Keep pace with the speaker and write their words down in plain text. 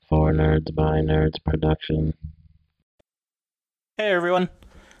For Nerds by Nerds production. Hey everyone,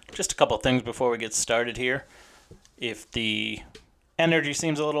 just a couple things before we get started here. If the energy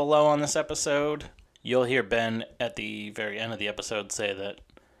seems a little low on this episode, you'll hear Ben at the very end of the episode say that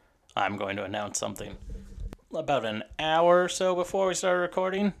I'm going to announce something. About an hour or so before we started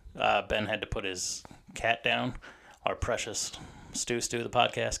recording, Ben had to put his cat down, our precious Stu, the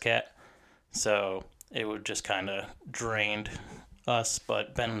podcast cat. So it would just kind of drained us,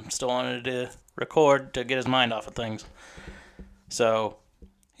 but Ben still wanted to record to get his mind off of things. So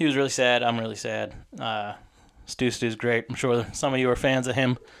he was really sad. I'm really sad. Stu's great. I'm sure some of you are fans of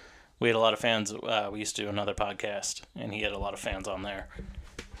him. We had a lot of fans. We used to do another podcast, and he had a lot of fans on there.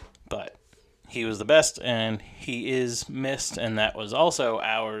 But he was the best, and he is missed, and that was also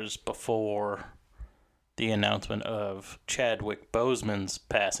hours before the announcement of Chadwick Boseman's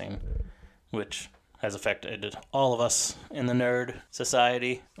passing, which has affected all of us in the nerd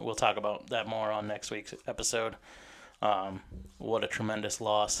society. We'll talk about that more on next week's episode. What a tremendous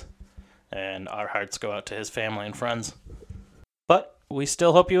loss, and our hearts go out to his family and friends. But we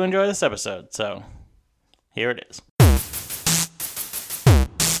still hope you enjoy this episode, so here it is.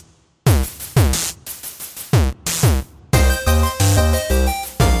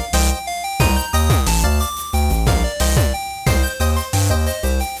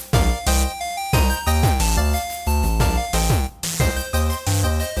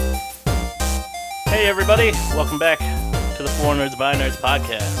 Hey everybody, welcome back to the For Nerds by Nerds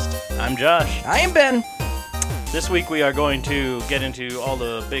podcast. I'm Josh. I am Ben. This week we are going to get into all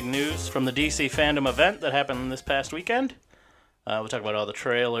the big news from the DC fandom event that happened this past weekend. We'll talk about all the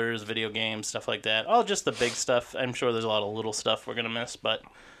trailers, video games, stuff like that. All just the big stuff. I'm sure there's a lot of little stuff we're going to miss, but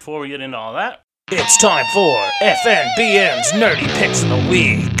before we get into all that, it's time for FNBN's Nerdy Picks of the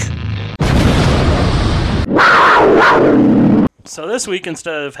Week. So this week,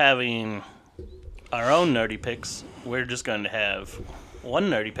 instead of having our own nerdy picks, we're just going to have one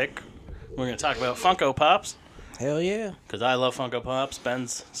nerdy pick. We're going to talk about Funko Pops. Hell yeah. Because I love Funko Pops.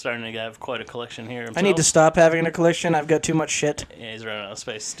 Ben's starting to have quite a collection here himself. I need to stop having a collection. I've got too much shit. Yeah, he's running out of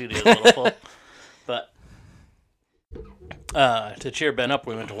space. Studio's a little full. But to cheer Ben up,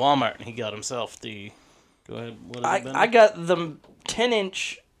 we went to Walmart and he got himself the... Go ahead. What is it, Ben? I got the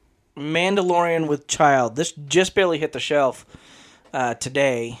 10-inch Mandalorian with child. This just barely hit the shelf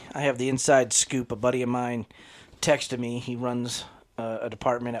today. I have the inside scoop. A buddy of mine texted me. He runs a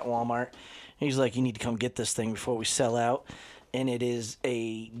department at Walmart. He's like, you need to come get this thing before we sell out. And it is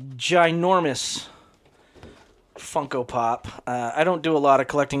a ginormous Funko Pop. I don't do a lot of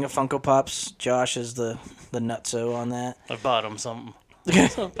collecting of Funko Pops. Josh is the nutso on that. I bought him some.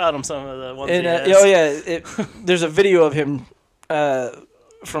 Bought him some of the ones And, he has. oh yeah, there's a video of him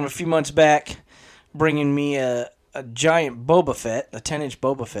from a few months back bringing me a giant Boba Fett, a 10-inch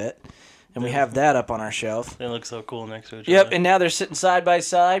Boba Fett, and we have that up on our shelf. They look so cool next to each Yep, other. and now they're sitting side by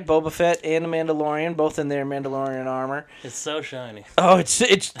side, Boba Fett and the Mandalorian, both in their Mandalorian armor. It's so shiny. Oh, it's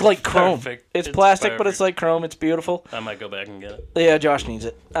like chrome. Perfect. It's It's plastic, but perfect. it's like chrome. It's beautiful. I might go back and get it. Yeah, Josh needs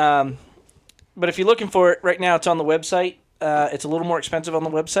it. But if you're looking for it right now, it's on the website. It's a little more expensive on the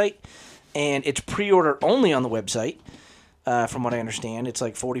website, and it's pre-order only on the website. From what I understand, it's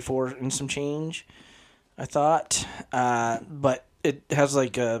like $44 and some change, I thought. But it has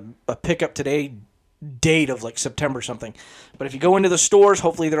like a pickup today date of like September something. But if you go into the stores,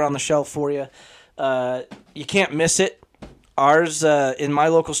 hopefully they're on the shelf for you. You can't miss it. Ours, in my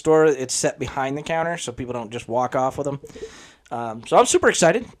local store, it's set behind the counter so people don't just walk off with them. So I'm super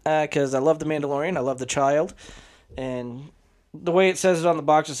excited because I love the Mandalorian. I love the child. And the way it says it on the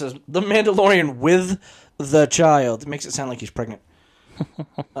box, it says, the Mandalorian with the child. It makes it sound like he's pregnant.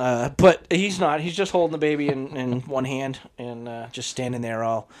 But he's not. He's just holding the baby in one hand and just standing there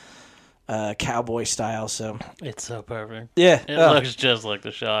all cowboy style. So It's so perfect. yeah. It looks just like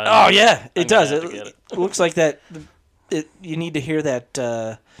the shot. Oh, yeah. It does. have to get It looks like that. You need to hear that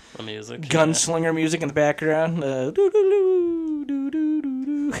The music. gunslinger music in the background.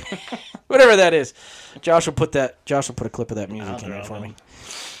 Whatever that is. Josh will put a clip of that music in there for me.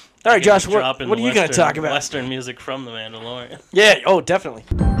 All right, Josh, what are you going to talk about? Western music from The Mandalorian. Yeah, oh, definitely.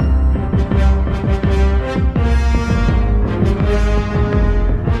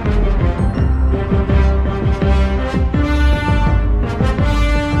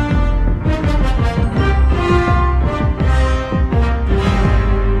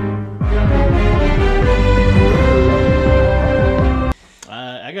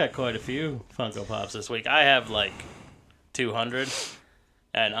 I got quite a few Funko Pops this week. I have like 200.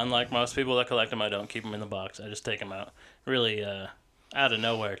 And unlike most people that collect them, I don't keep them in the box. I just take them out. Really, out of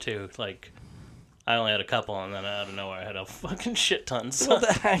nowhere, too. Like, I only had a couple, and then out of nowhere I had a fucking shit ton. So.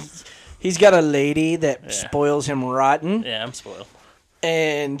 Well, he's got a lady that spoils him rotten. Yeah, I'm spoiled.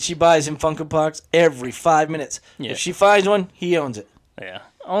 And she buys him Funko Pops every 5 minutes. Yeah. If she finds one, he owns it. Yeah.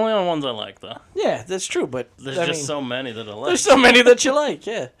 Only on ones I like, though. Yeah, that's true, but... There's so many that I like. There's so many that you like,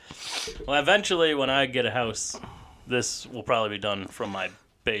 yeah. Well, eventually, when I get a house, this will probably be done from my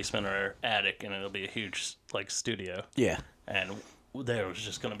basement or attic, and it'll be a huge, studio. Yeah. And there was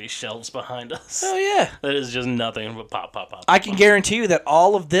just going to be shelves behind us. Oh, yeah. That is just nothing but pop, pop, pop. I can guarantee you that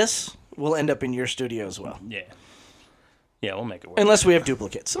all of this will end up in your studio as well. Yeah. Yeah, we'll make it work. Unless we have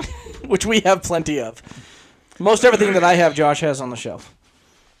duplicates, which we have plenty of. Most everything that I have, Josh has on the shelf.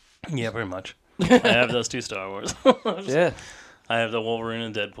 Yeah, pretty much. I have those 2 Star Wars. Yeah. I have the Wolverine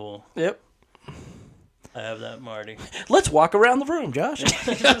and Deadpool. Yep. I have that Marty. Let's walk around the room, Josh.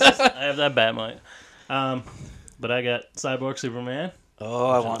 I have that Batmite. But I got Cyborg Superman. Oh,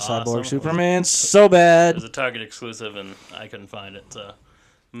 I want awesome. Cyborg Superman so bad. It was a Target exclusive, and I couldn't find it, so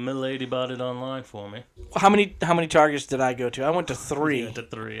my lady bought it online for me. How many Targets did I go to? I went to 3. You went to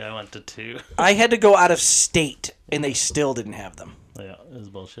 3. I went to 2. I had to go out of state, and they still didn't have them. Yeah, it was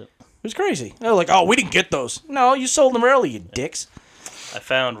bullshit. It was crazy. They were like, "Oh, we didn't get those." No, you sold them early, you dicks. I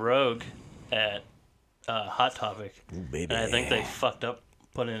found Rogue at Hot Topic, Ooh, baby. and I think they fucked up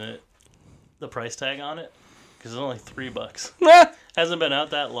putting the price tag on it because it's only $3. Hasn't been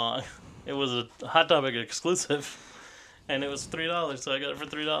out that long. It was a Hot Topic exclusive, and it was $3, so I got it for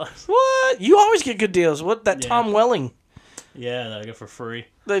 $3. What? You always get good deals. What, that Yeah. Tom Welling Yeah, that I got for free.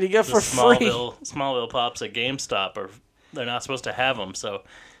 that you got The for free? Smallville pops at GameStop they're not supposed to have them. So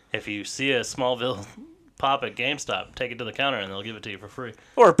if you see a Smallville pop at GameStop, take it to the counter and they'll give it to you for free.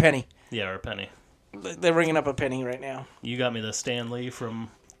 Or a penny. Yeah, or a penny. They're ringing up a penny right now. You got me the Stan Lee from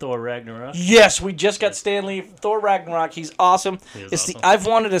Thor Ragnarok. Yes, we just got Stan Lee, Thor Ragnarok. He's awesome. He is awesome. I've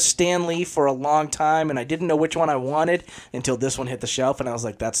wanted a Stan Lee for a long time, and I didn't know which one I wanted until this one hit the shelf, and I was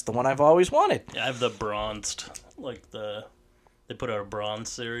like, that's the one I've always wanted. I have the bronzed, they put out a bronze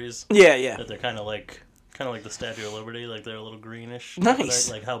series. Yeah. That they're kind of like the Statue of Liberty, like they're a little greenish.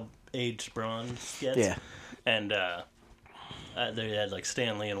 Nice. Like how aged bronze gets. Yeah. And they had like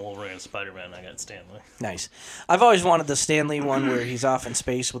Stan Lee and Wolverine and Spider-Man. I got Stan Lee. Nice. I've always wanted the Stan Lee one where he's off in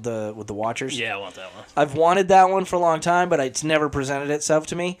space with the Watchers. Yeah, I want that one. I've wanted that one for a long time, but it's never presented itself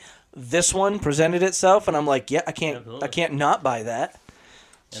to me. This one presented itself, and I'm like, yeah, I can't not buy that.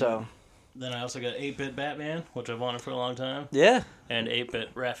 So. Then I also got 8-Bit Batman, which I've wanted for a long time. Yeah. And 8-Bit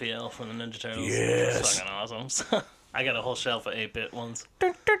Raphael from the Ninja Turtles. Yes. Which is fucking awesome. So, I got a whole shelf of 8-Bit ones.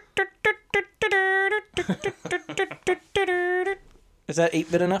 Is that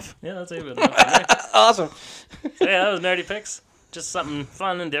 8-bit enough? Yeah, that's 8-Bit enough. Awesome. So yeah, that was Nerdy Picks. Just something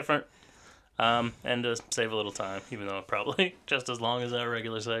fun and different. And to save a little time, even though probably just as long as our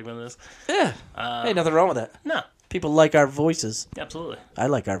regular segment is. Yeah. Hey, nothing wrong with that. No, People like our voices. absolutely. I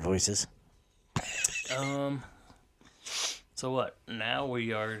like our voices. So what? Now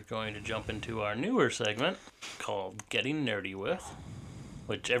we are going to jump into our newer segment called Getting Nerdy With,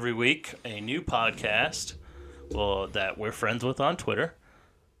 which every week a new podcast that we're friends with on Twitter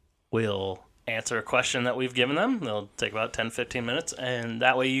will answer a question that we've given them. They'll take about 10-15 minutes, and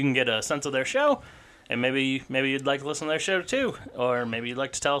that way you can get a sense of their show, and maybe you'd like to listen to their show too, or maybe you'd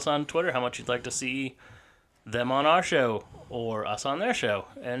like to tell us on Twitter how much you'd like to see them on our show or us on their show.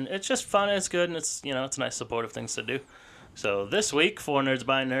 And it's just fun, it's good, and it's a nice supportive things to do. So this week, For Nerds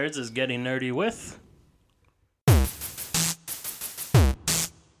by Nerds is Getting Nerdy With.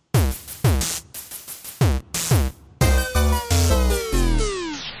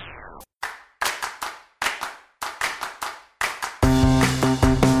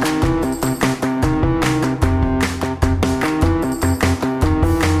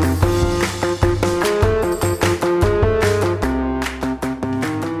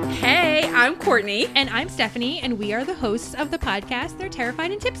 Courtney. And I'm Stephanie, and we are the hosts of the podcast, They're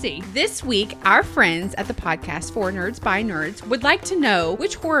Terrified and Tipsy. This week, our friends at the podcast For Nerds by Nerds would like to know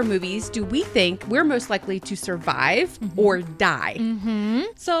which horror movies do we think we're most likely to survive or die.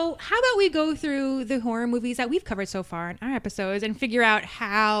 So how about we go through the horror movies that we've covered so far in our episodes and figure out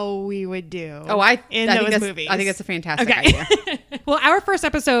how we would do I in think those that's, movies. I think that's a fantastic idea. Well, our first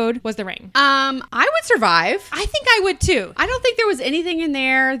episode was The Ring. I would survive. I think I would too. I don't think there was anything in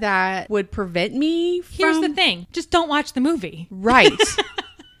there that would prevent me from... Here's the thing. Just don't watch the movie. Right.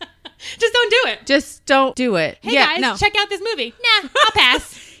 Just don't do it. Just don't do it. Hey guys, check out this movie. Nah, I'll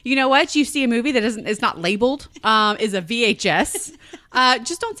pass. You know what? You see a movie that is not labeled, is a VHS.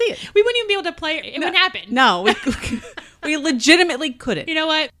 Just don't see it. We wouldn't even be able to play it. It wouldn't happen. No, we legitimately couldn't. You know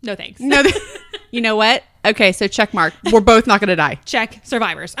what? No thanks. No. You know what? Okay, so check mark. We're both not going to die. Check.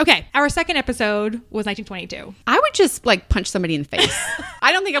 Survivors. Okay. Our second episode was 1922. I would just like punch somebody in the face.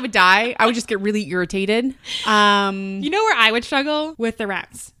 I don't think I would die. I would just get really irritated. You know where I would struggle? With the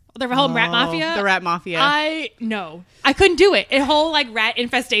rats. The whole rat mafia. The rat mafia. I couldn't do it. A whole like rat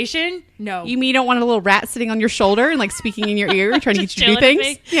infestation. No. You mean you don't want a little rat sitting on your shoulder and like speaking in your ear, trying to get you to do chilling with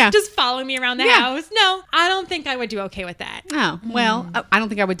things? me. Yeah. Just follow me around the house. No, I don't think I would do okay with that. Oh, well, I don't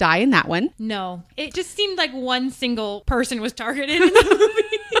think I would die in that one. No. It just seemed like one single person was targeted in the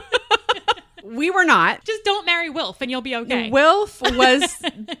movie. We were not. Just don't marry Wilf and you'll be okay. Wilf was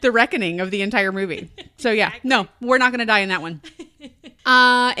the reckoning of the entire movie. So yeah, no, we're not going to die in that one.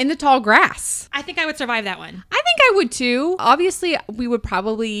 In the tall grass. I think I would survive that one. I think I would too. Obviously, we would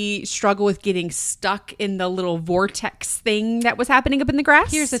probably struggle with getting stuck in the little vortex thing that was happening up in the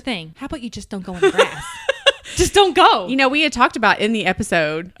grass. Here's the thing. How about you just don't go in the grass? Just don't go. You know, we had talked about in the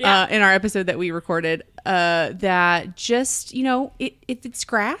episode, Yeah. in our episode that we recorded, that just, you know, if it's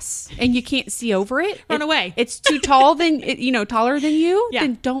grass and you can't see over it, Run away. It's too tall taller than you, Yeah.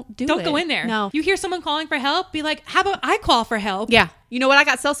 then don't do it. Don't go in there. No. You hear someone calling for help, be like, how about I call for help? Yeah. You know what? I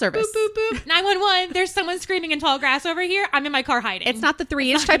got cell service. Boop, boop, boop. 911. There's someone screaming in tall grass over here. I'm in my car hiding. It's not the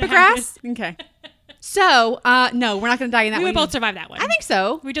 3-inch not type of gonna happen. grass. Okay. So, no, we're not going to die in that We one. would both survive that one. I think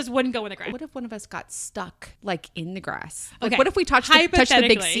so. We just wouldn't go in the grass. What if one of us got stuck like in the grass? Like, Okay. what if we touched the big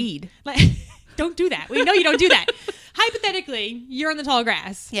Hypothetically. seed? Like, don't do that. We know you don't do that. Hypothetically, you're in the tall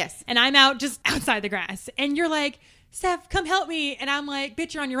grass. Yes. And I'm out just outside the grass. And you're like, Steph, come help me. And I'm like,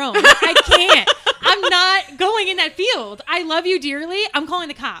 bitch, you're on your own. I can't. I'm not going in that field. I love you dearly. I'm calling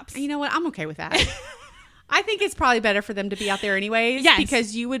the cops. You know what? I'm okay with that. I think it's probably better for them to be out there anyways. Yes.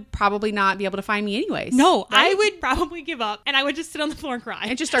 Because you would probably not be able to find me anyways. No, I Right? would probably give up and I would just sit on the floor and cry.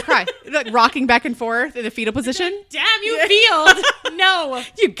 And just start crying. Like rocking back and forth in the fetal position. Damn you, field. No.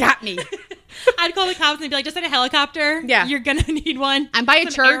 You got me. I'd call the cops and be like, just in a helicopter. Yeah. You're going to need one. I'm by a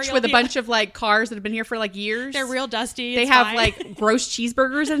Some church aerial with a view. bunch of like cars that have been here for like years. They're real dusty. They It's have fine. like gross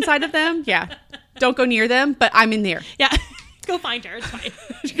cheeseburgers inside of them. Yeah. Don't go near them, but I'm in there. Yeah. Go find her. It's fine.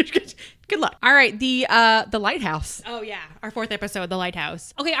 Good luck. All right, the lighthouse. Oh yeah, our fourth episode, The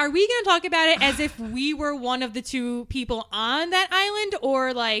Lighthouse. Okay, are we going to talk about it as if we were one of the two people on that island,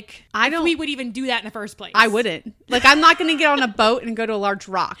 or like if we would even do that in the first place? I wouldn't. Like, I'm not going to get on a boat and go to a large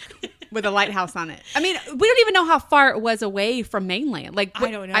rock with a lighthouse on it. I mean, we don't even know how far it was away from mainland. Like,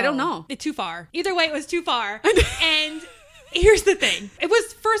 I don't know. I don't know. It's too far. Either way, it was too far. And here's the thing: it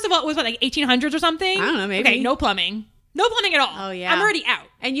was, first of all, it was what, like 1800s or something. I don't know, maybe. Okay, no plumbing. No plumbing at all. Oh, yeah. I'm already out.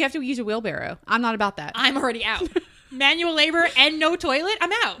 And you have to use a wheelbarrow. I'm not about that. I'm already out. Manual labor and no toilet.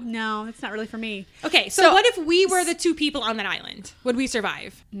 I'm out. No, it's not really for me. Okay, so what if we were the two people on that island? Would we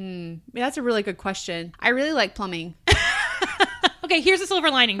survive? That's a really good question. I really like plumbing. Okay, here's the silver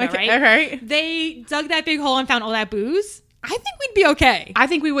lining though, right? All right. They dug that big hole and found all that booze. I think we'd be okay. I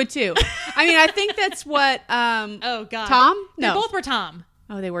think we would too. I mean, I think that's what. Oh God, Tom? They No. both were Tom.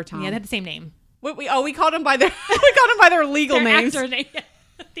 Oh, they were Tom. Yeah, they had the same name. We called them by their legal Their names. actor name.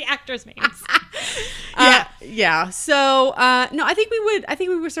 The actors' names. Yeah. So no, I think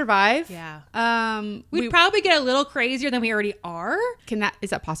we would survive. Yeah. We'd We'd probably get a little crazier than we already are. is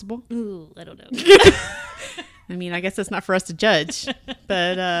that possible? Ooh, I don't know. I mean, I guess that's not for us to judge,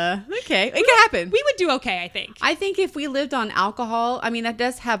 but okay, it could happen. We would do okay, I think. I think if we lived on alcohol, I mean, that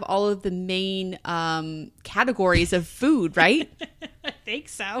does have all of the main categories of food, right? I think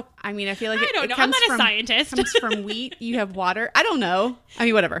so. I mean, I feel like I don't know. I'm not a scientist. Comes from wheat. You have water. I don't know. I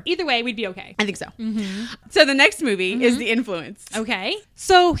mean, whatever. Either way, we'd be okay. I think so. So the next movie is The Influence. Okay.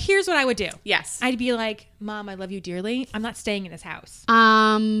 So here's what I would do. Yes. I'd be like, Mom, I love you dearly. I'm not staying in this house.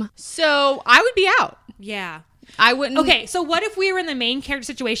 So I would be out. Yeah. I wouldn't. Okay, so what if we were in the main character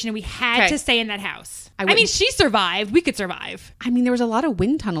situation and we had Okay. to stay in that house? I wouldn't. mean, she survived. We could survive. I mean, there was a lot of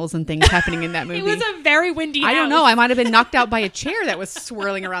wind tunnels and things happening in that movie. It was a very windy I don't house. know. I might have been knocked out by a chair that was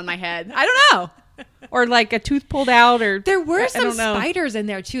swirling around my head. I don't know. Or like a tooth pulled out, or There were I some don't know. spiders in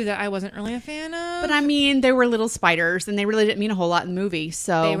there too that I wasn't really a fan of. But I mean, there were little spiders, and they really didn't mean a whole lot in the movie.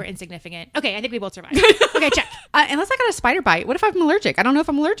 So They were insignificant. Okay, I think we both survived. Okay, check. unless I got a spider bite, what if I'm allergic? I don't know if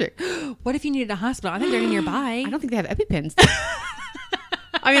I'm allergic. What if you needed a hospital? I think they're nearby. I don't think they have EpiPens.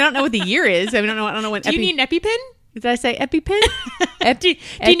 I mean, I don't know what the year is. I mean, I don't know what. Do you need an EpiPen? Did I say EpiPen? Do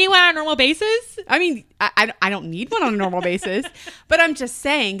you need one on a normal basis? I mean, I don't need one on a normal basis, but I'm just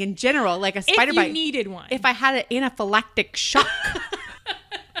saying in general, like a spider If you bite. needed one. If I had an anaphylactic shock,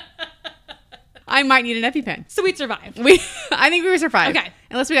 I might need an EpiPen. So we'd survive. I think we would survive. Okay.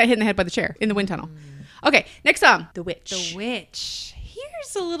 Unless we got hit in the head by the chair in the wind tunnel. Okay, next song. The Witch. The Witch.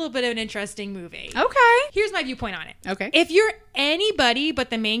 here's a little bit of an interesting movie. Okay. Here's my viewpoint on it. Okay. If you're anybody but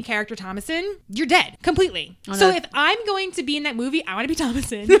the main character, Thomason, you're dead completely. Oh, So no. if I'm going to be in that movie, I want to be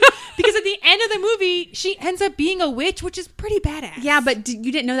Thomason. Because at the end of the movie, she ends up being a witch, which is pretty badass. Yeah, but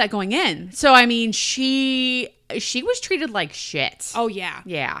you didn't know that going in. So, I mean, she was treated like shit. Oh, yeah.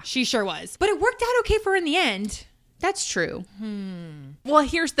 Yeah. She sure was. But it worked out okay for her in the end. That's true. Well,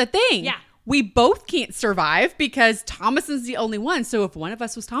 here's the thing. Yeah. We both can't survive because Thomason's the only one. So if one of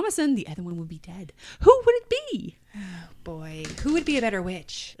us was Thomason, the other one would be dead. Who would it be? Boy, who would be a better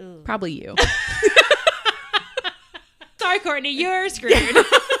witch? Ugh. Probably you. Sorry, Courtney, you're screwed.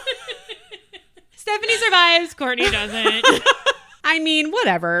 Stephanie survives, Courtney doesn't. I mean,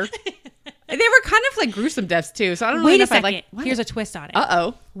 whatever. They were kind of like gruesome deaths too. So I don't know Wait a if I'd second. like. What? Here's a twist on it.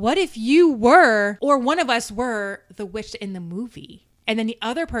 Uh-oh. What if you were, or one of us were, the witch in the movie, and then the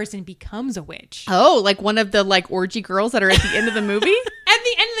other person becomes a witch? Oh, like one of the like orgy girls that are at the end of the movie? At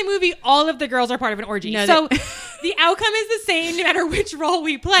the end of the movie, all of the girls are part of an orgy. No, so the outcome is the same no matter which role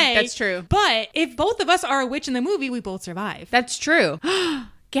we play. That's true. But if both of us are a witch in the movie, we both survive. That's true.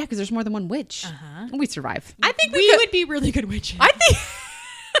 Yeah, because there's more than one witch. We survive. I think we could- would be really good witches. I think.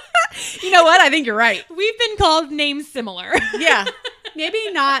 You know what? I think you're right. We've been called names similar. Yeah.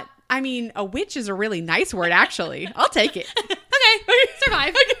 Maybe not. I mean, a witch is a really nice word, actually. I'll take it. Okay,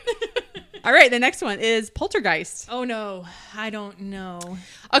 survive. All right. The next one is poltergeist. Oh no, I don't know.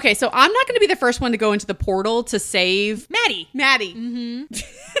 Okay. So I'm not going to be the first one to go into the portal to save Maddie. Maddie. Mm-hmm.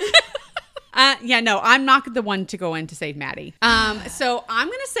 Yeah, no, I'm not the one to go in to save Maddie. So I'm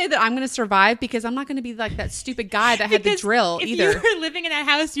going to say that I'm going to survive because I'm not going to be like that stupid guy that had the Because drill if either. you were living in that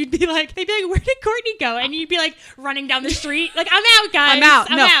house, you'd be like, they'd be like, where did Courtney go? And you'd be like running down the street, like, I'm out, guys. I'm out.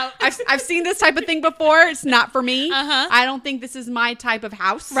 No, out. I've seen this type of thing before. It's not for me. Uh-huh. I don't think this is my type of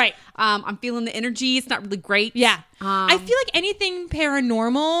house. Right. I'm feeling the energy. It's not really great. Yeah. I feel like anything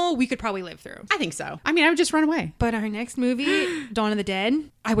paranormal we could probably live through. I think so. I mean, I would just run away. But our next movie, Dawn of the Dead,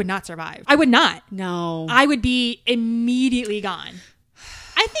 I would not survive. I would not. No. I would be immediately gone.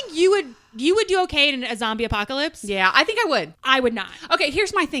 I think you would do okay in a zombie apocalypse. Yeah, I think I would. I would not. Okay,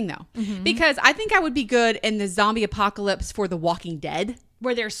 here's my thing though. Because I think I would be good in the zombie apocalypse for The Walking Dead.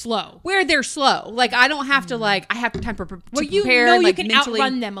 Where they're slow. Where they're slow. Like, I don't have to, like, I have time to Well, you prepare. know like, you can mentally.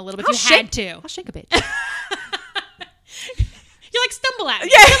 outrun them a little bit I'll if you had shake- to. I'll shake a bitch. You're like, stumble at me.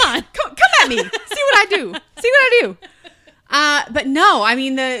 Yeah. Come on. Come at me. See what I do. See what I do. But no, I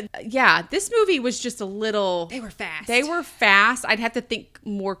mean, this movie was just a little. They were fast. They were fast. I'd have to think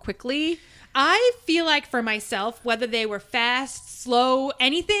more quickly. I feel like for myself, whether they were fast, slow,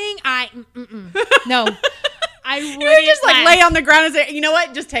 anything, no. I wouldn't You would just like last. lay on the ground and say, you know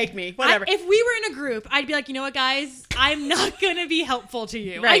what? Just take me. Whatever. If we were in a group, I'd be like, you know what, guys? I'm not going to be helpful to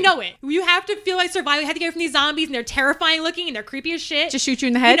you. I Right. know it. You have to feel like survival. You have to get away from these zombies, and they're terrifying looking, and they're creepy as shit. Just shoot you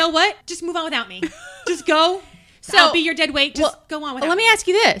in the head. You know what? Just move on without me. Just go. So- I'll be your dead weight. Just go on without Let me me. ask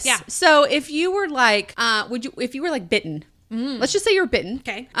you this. Yeah. So if you were like, if you were like bitten, let's just say you're bitten.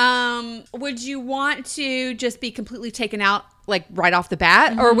 Okay. Would you want to just be completely taken out like right off the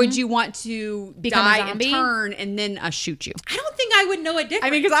bat, or would you want to Become a die and zombie? turn and then shoot you? I don't think I would know a difference. I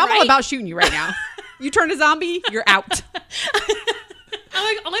mean, because I'm all right? about shooting you right now. You turn a zombie, you're out. I'm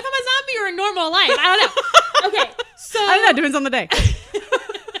like, only if I'm a zombie or a normal life. I don't know. Okay. So I don't know. It depends on the day.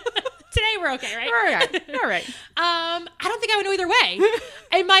 today we're okay, right? All right. All right. I don't think I would know either way.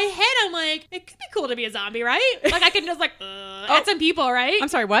 In my head, I'm like, it could be cool to be a zombie, right? Like I can just like at some people, right? I'm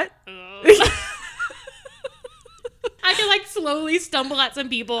sorry. What? I can like slowly stumble at some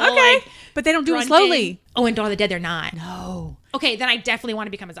people. Okay. Like, But they don't do it grunting. slowly. Oh, in Dawn of the Dead, they're not. No. Okay, then I definitely want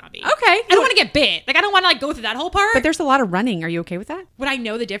to become a zombie. Okay. I don't want to get bit. Like I don't want to like go through that whole part. But there's a lot of running. Are you okay with that? Would I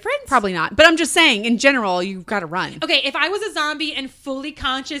know the difference? Probably not. But I'm just saying, in general, you've got to run. Okay, if I was a zombie and fully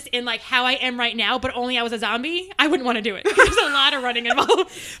conscious in like how I am right now, but only I was a zombie, I wouldn't want to do it. There's a lot of running involved. But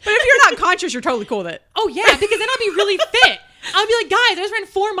if you're not conscious, you're totally cool with it. Oh yeah, because then I'll be really fit. I'll be like, guys, I just ran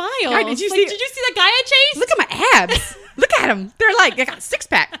 4 miles. Guy, did you Like, see- Did you see that guy I chased? Look at my abs. Look at them. They're like, I got a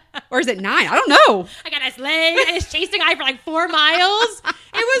 6-pack. Or is it 9? I don't know. I got his leg. I just chased a guy for like 4 miles. It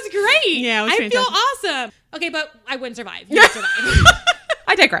was great. Yeah, it was I feel fantastic. awesome. Okay, but I wouldn't survive. You would survive.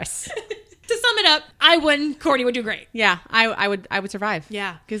 I digress. To sum it up, I wouldn't. Courtney would do great. Yeah, I would survive.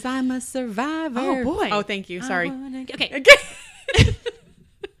 Yeah. Because I'm a survivor. Oh, boy. Oh, thank you. Sorry. Okay.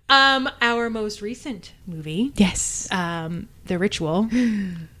 Our most recent movie, Yes. The Ritual.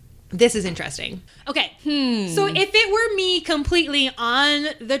 This is interesting. Okay. So if it were me completely on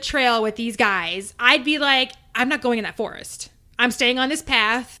the trail with these guys, I'd be like, I'm not going in that forest. I'm staying on this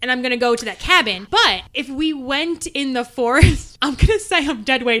path and I'm going to go to that cabin. But if we went in the forest, I'm going to say I'm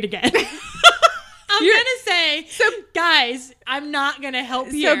dead weight again. I'm I'm going to say, guys, I'm not going to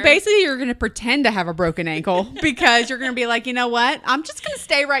help you. So basically, you're going to pretend to have a broken ankle because you're going to be like, you know what? I'm just going to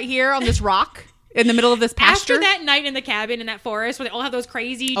stay right here on this rock in the middle of this pasture. After that night in the cabin in that forest where they all have those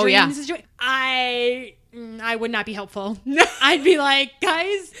crazy dreams, I would not be helpful. I'd be like,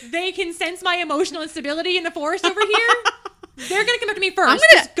 guys, they can sense my emotional instability in the forest over here. They're going to come up to me first.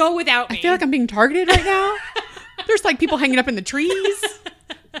 Just go without me. I feel like I'm being targeted right now. There's like people hanging up in the trees.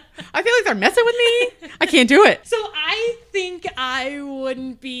 I feel like they're messing with me. I can't do it. So I think I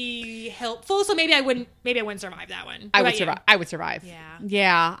wouldn't be helpful. So maybe I wouldn't survive that one. I would survive. I would survive. Yeah.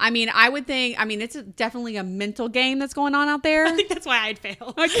 Yeah. I mean, it's definitely a mental game that's going on out there. I think that's why I'd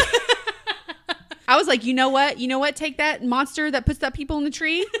fail. Okay. I was like, you know what? Take that monster that puts that people in the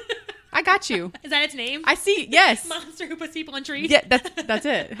tree. I got you. Is that its name? I see. Yes. Monster who puts people in trees. Yeah, that's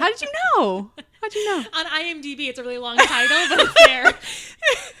it. How did you know? How'd you know? On IMDb, it's a really long title, but it's there.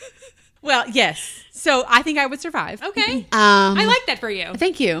 Well, yes. So I think I would survive. Okay. I like that for you.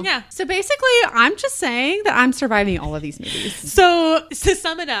 Thank you. Yeah. So basically, I'm just saying that I'm surviving all of these movies. So to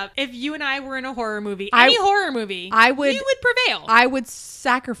sum it up, if you and I were in a horror movie, any horror movie, you would prevail. I would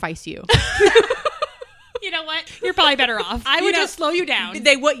sacrifice you. You know what? You're probably better off. I would just slow you down.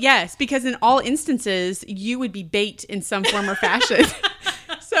 They would, yes, because in all instances, you would be bait in some form or fashion.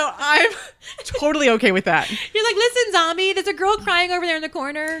 So I'm totally okay with that. You're like, listen, zombie, there's a girl crying over there in the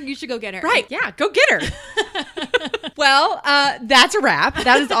corner. You should go get her. Right. Yeah. Go get her. Well, that's a wrap.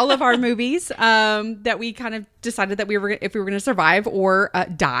 That is all of our movies that we kind of decided that if we were going to survive or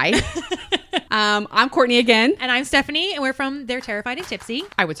die. I'm Courtney again. And I'm Stephanie, and we're from They're Terrified and Tipsy.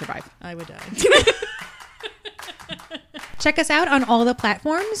 I would survive. I would die. Check us out on all the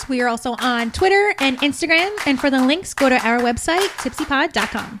platforms. We are also on Twitter and Instagram. And for the links, go to our website,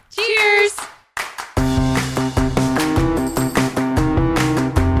 tipsypod.com. Cheers!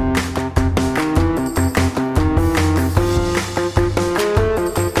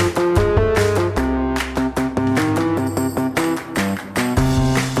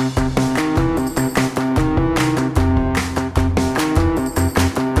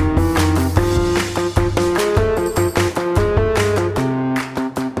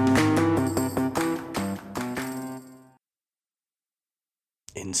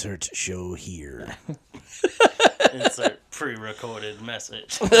 Insert show here. Insert pre-recorded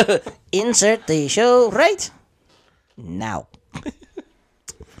message. Insert the show right now.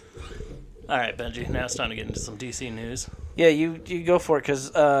 All right, Benji. Now it's time to get into some DC news. Yeah, you go for it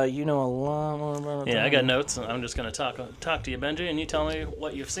because you know a lot more about it. Yeah, I got notes. And I'm just going to talk to you, Benji, and you tell me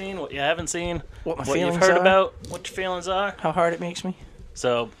what you've seen, what you haven't seen, what you've heard about, what your feelings are. How hard it makes me.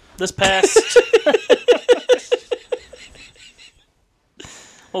 So this past,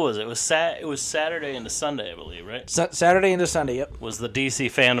 what was it? It was Saturday into Sunday, I believe, right? Saturday into Sunday. Yep. Was the DC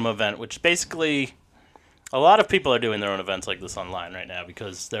Fandom event, which basically a lot of people are doing their own events like this online right now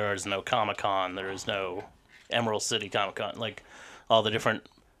because there is no Comic-Con, there is no Emerald City Comic-Con, like all the different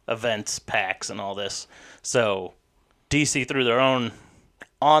events, packs, and all this. So DC threw their own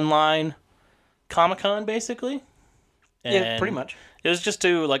online Comic-Con, basically. And yeah, pretty much. It was just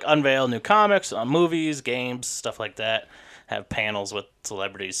to like unveil new comics, movies, games, stuff like that. Have panels with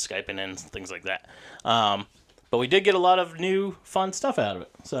celebrities Skyping in, things like that. But we did get a lot of new, fun stuff out of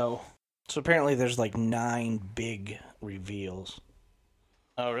it. So apparently there's like 9 big reveals.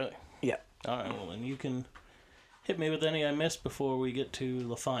 Oh, really? Yeah. All right, well, then you can hit me with any I missed before we get to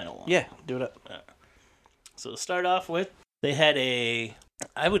the final one. Yeah, do it up. So to start off with, they had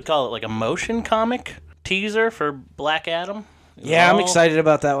I would call it like a motion comic teaser for Black Adam. Yeah, I'm excited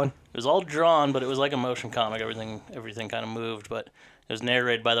about that one. It was all drawn, but it was like a motion comic. Everything kind of moved, but it was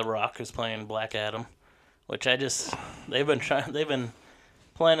narrated by The Rock, who's playing Black Adam, which they've been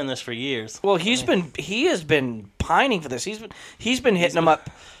planning this for years. Well, he has been pining for this. He's been hitting him up.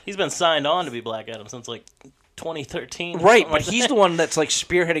 He's been signed on to be Black Adam since like 2013. Right, but he's the one that's like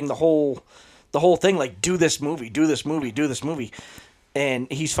spearheading the whole thing. Like, do this movie,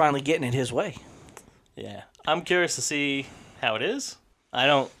 and he's finally getting it his way. Yeah, I'm curious to see how it is. I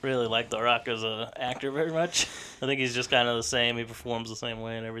don't really like The Rock as an actor very much. I think he's just kind of the same. He performs the same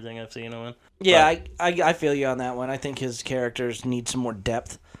way in everything I've seen him in. Yeah, I feel you on that one. I think his characters need some more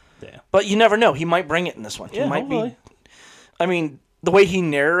depth. Yeah. But you never know. He might bring it in this one. Yeah, he might hopefully. I mean, the way he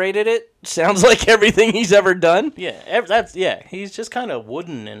narrated it sounds like everything he's ever done. Yeah, he's just kind of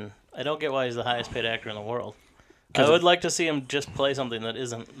wooden, and I don't get why he's the highest paid actor in the world. I would like to see him just play something that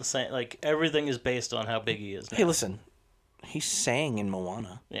isn't the same. Like, everything is based on how big he is now. Hey, listen. He sang in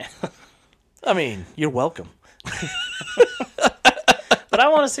Moana. Yeah. I mean, you're welcome. But I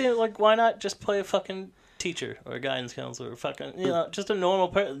want to see it, like, why not just play a fucking teacher or a guidance counselor or fucking, just a normal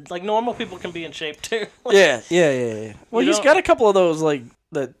person. Like, normal people can be in shape, too. Yeah. Well, he's got a couple of those, like,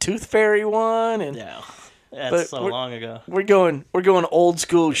 the Tooth Fairy one. And Yeah. That's so long ago. We're going old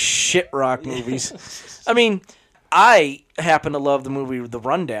school shit rock movies. I mean, I happen to love the movie The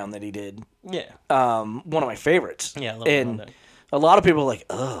Rundown that he did. Yeah. One of my favorites. Yeah, I love and Rundown. a lot of people are like,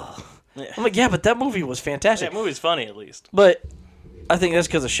 ugh. Yeah. I'm like, yeah, but that movie was fantastic. That movie's funny, at least. But I think that's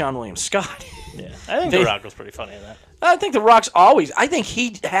because of Sean William Scott. Yeah. I think The Rock was pretty funny in that. I think The Rock's always... I think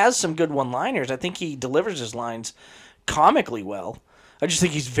he has some good one-liners. I think he delivers his lines comically well. I just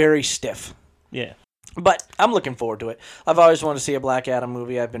think he's very stiff. Yeah. But I'm looking forward to it. I've always wanted to see a Black Adam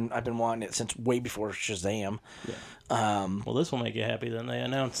movie. I've been wanting it since way before Shazam. Yeah. Well, this will make you happy. Then they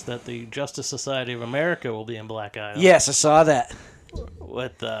announced that the Justice Society of America will be in Black Adam. Yes, I saw that.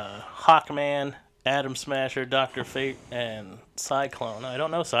 With Hawkman, Atom Smasher, Dr. Fate, and Cyclone. I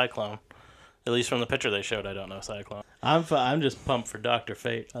don't know Cyclone. At least from the picture they showed, I don't know Cyclone. I'm just pumped for Dr.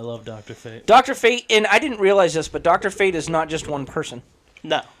 Fate. I love Dr. Fate. Dr. Fate, and I didn't realize this, but Dr. Fate is not just one person.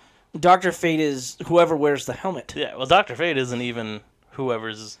 No. Dr. Fate is whoever wears the helmet. Yeah, well, Dr. Fate isn't even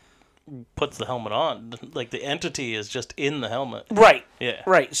whoever's puts the helmet on. Like, the entity is just in the helmet. Right. Yeah.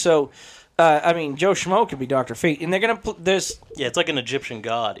 Right. So, I mean, Joe Schmo could be Dr. Fate, and they're gonna put this. Yeah, it's like an Egyptian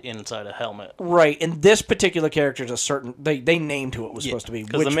god inside a helmet. Right, and this particular character is a certain. They named who it was supposed to be.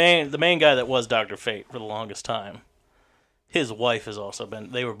 Because the main guy that was Dr. Fate for the longest time, his wife has also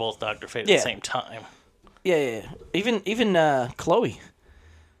been. They were both Dr. Fate at the same time. Yeah. Even Chloe.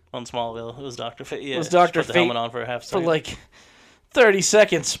 On Smallville, it was Dr. Fate. Yeah, was Dr. Put the Fate helmet on for a half second. for like 30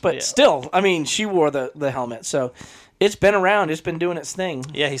 seconds, but still, I mean, she wore the helmet, so it's been around. It's been doing its thing.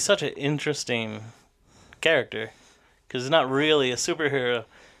 Yeah, he's such an interesting character because he's not really a superhero.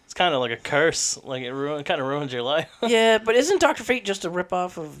 It's kind of like a curse. Like it kind of ruins your life. Yeah, but isn't Dr. Fate just a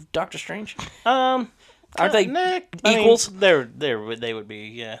ripoff of Doctor Strange? Aren't they equals? I mean, they would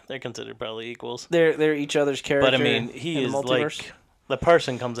be. Yeah, they're considered probably equals. They're each other's character. But I mean, he is like the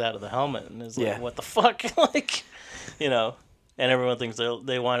person comes out of the helmet and is like, what the fuck, like, and everyone thinks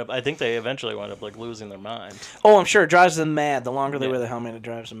they wind up. I think they eventually wind up like losing their mind. Oh, I'm sure it drives them mad. The longer they wear the helmet, it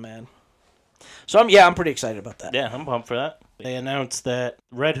drives them mad. So I'm pretty excited about that. Yeah, I'm pumped for that. They announced that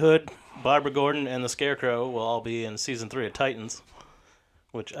Red Hood, Barbara Gordon, and the Scarecrow will all be in season 3 of Titans,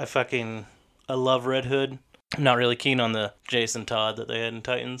 which I love Red Hood. I'm not really keen on the Jason Todd that they had in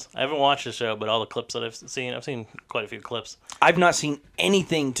Titans. I haven't watched the show, but all the clips that I've seen quite a few clips. I've not seen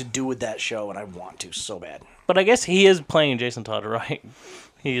anything to do with that show, and I want to so bad. But I guess he is playing Jason Todd right.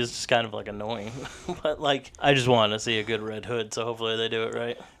 He is just kind of like annoying. But like, I just wanted to see a good Red Hood, so hopefully they do it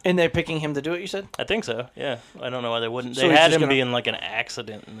right. And they're picking him to do it, you said? I think so, yeah. I don't know why they wouldn't. So they had him be in like an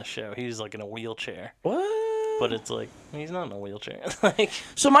accident in the show. He's like in a wheelchair. What? But it's like, he's not in a wheelchair. Like,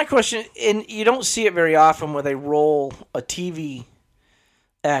 so my question, and you don't see it very often where they roll a TV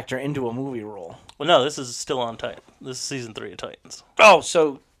actor into a movie role. Well, no, this is still on Titan. This is season 3 of Titans. Oh,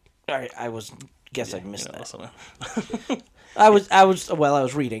 so I guess I missed that. I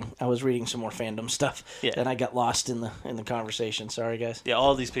was reading. I was reading some more fandom stuff, and I got lost in the conversation. Sorry, guys. Yeah,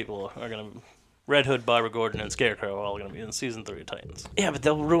 all these people are gonna Red Hood, Barbara Gordon, and Scarecrow are all gonna be in season 3 of Titans. Yeah, but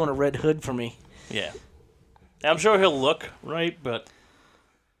they'll ruin a Red Hood for me. Yeah, I'm sure he'll look right, but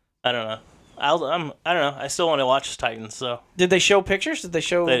I don't know. I don't know. I still want to watch Titans. So did they show pictures? Did they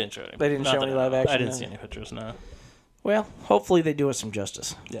show? They didn't show any. They didn't show any live action. I didn't see any pictures. No. Well, hopefully they do us some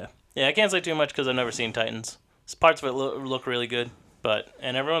justice. Yeah. I can't say too much because I've never seen Titans. Parts of it look really good,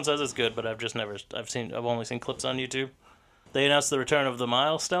 and everyone says it's good, but I've only seen clips on YouTube. They announced the return of the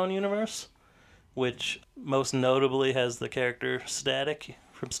Milestone universe, which most notably has the character Static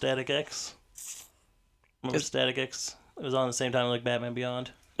from Static X. Remember Static X? It was on the same time like Batman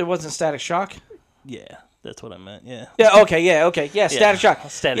Beyond. It wasn't Static Shock? Yeah, that's what I meant. Yeah. Yeah. Okay. Yeah. Static Shock.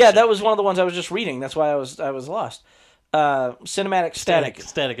 Static Shock. Shock. That was one of the ones I was just reading. That's why I was lost. Cinematic Static.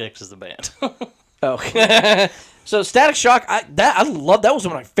 Static X is the band. Oh. So Static Shock. I love that. Was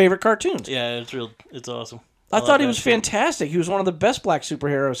one of my favorite cartoons. Yeah, it's awesome. I thought he was fantastic. He was one of the best black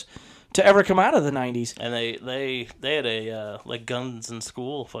superheroes to ever come out of the 90s. And they had a like Guns in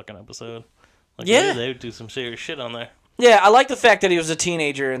School fucking episode. Like, yeah, they would do some serious shit on there. Yeah, I like the fact that he was a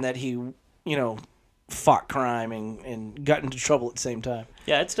teenager and that he, fought crime and got into trouble at the same time.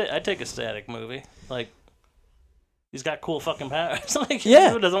 Yeah, I'd take a Static movie. Like, he's got cool fucking powers. Like,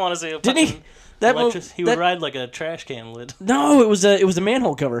 yeah, who doesn't want to see a didn't fucking he? Would ride like a trash can lid. No, it was a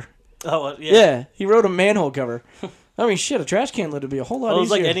manhole cover. Oh yeah. Yeah, he wrote a manhole cover. I mean, shit, a trash can lid would be a whole lot easier. It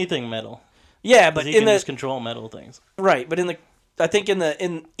was like anything metal. Yeah, but he can just control metal things. Right, but I think in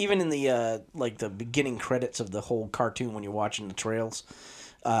the beginning credits of the whole cartoon when you're watching the trails,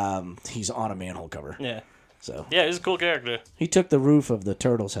 he's on a manhole cover. Yeah. So Yeah, he's a cool character. he took the roof of the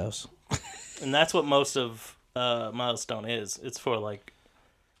turtle's house. And that's what most of Milestone is. It's for, like,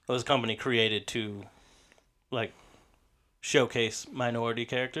 it was a company created to, like, showcase minority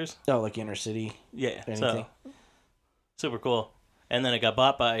characters. Oh, like inner city. Yeah, Anything. so super cool. And then it got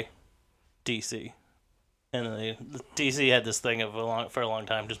bought by DC. And DC had this thing for a long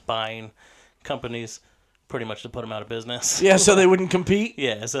time, just buying companies pretty much to put them out of business. Yeah, so they wouldn't compete.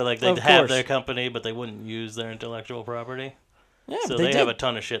 Yeah, so like they'd Of have course. their company, but they wouldn't use their intellectual property. Yeah, So but they did. have a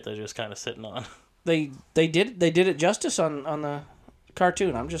ton of shit they're just kind of sitting on. They did it justice on the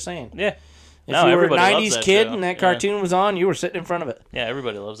cartoon. I'm just saying. Yeah. If No, you were a everybody loves 90s that kid show. and that Yeah. cartoon was on, you were sitting in front of it. Yeah,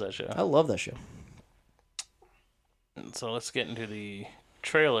 everybody loves that show. I love that show. So let's get into the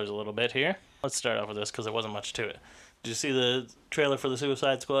trailers a little bit here. Let's start off with this because there wasn't much to it. Did you see the trailer for the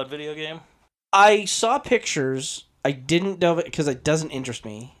Suicide Squad video game? I saw pictures. I didn't delve it because it doesn't interest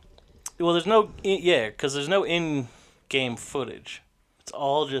me. Well, there's no because there's no in-game footage. It's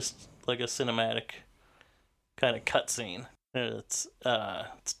all just like a cinematic kind of cutscene. It's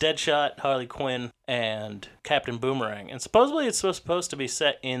Deadshot, Harley Quinn, and Captain Boomerang, and supposedly it's supposed to be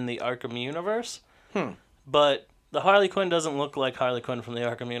set in the Arkham universe. But the Harley Quinn doesn't look like Harley Quinn from the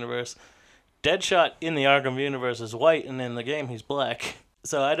Arkham universe. Deadshot in the Arkham universe is white, and in the game he's black.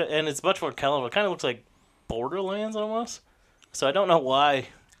 So and it's much more colorful. It kind of looks like Borderlands almost. So I don't know why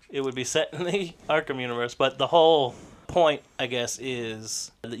it would be set in the Arkham universe, but the whole point, I guess,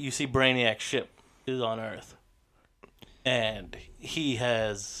 is that you see Brainiac's ship is on Earth, and he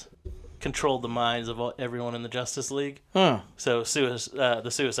has controlled the minds of everyone in the Justice League. Huh. So the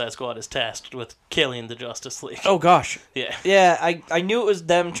Suicide Squad is tasked with killing the Justice League. Oh, gosh. Yeah. Yeah, I knew it was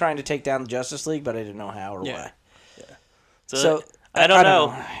them trying to take down the Justice League, but I didn't know how or Yeah. why. So I I don't don't know.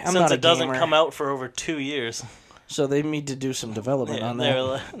 know. I'm Since not a it doesn't gamer. come out for over 2 years. So they need to do some development on they're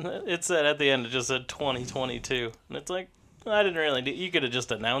that. like- it said at the end, it just said 2022. And it's like, I didn't really you could have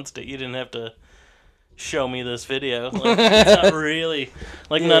just announced it. You didn't have to show me this video. Like, it's not really,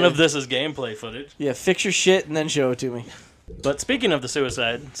 like, none of this is gameplay footage. Yeah, fix your shit and then show it to me. But speaking of the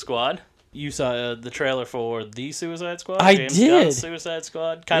Suicide Squad, you saw the trailer for The Suicide Squad? I James did. Gunn's Suicide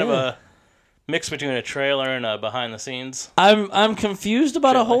Squad? Kind of Yeah. a mix between a trailer and a behind the scenes. I'm confused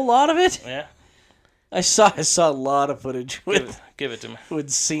about a Trailer. whole lot of it. Yeah? I saw a lot of footage Give it to me. with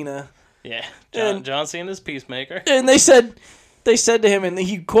Cena. Yeah. And- John Cena's Peacemaker. And they said to him, and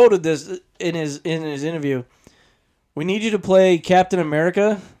he quoted this in his interview. We need you to play Captain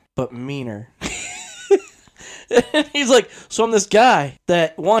America, but meaner. And he's like, so I'm this guy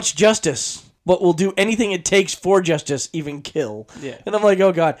that wants justice, but will do anything it takes for justice, even kill. Yeah. And I'm like,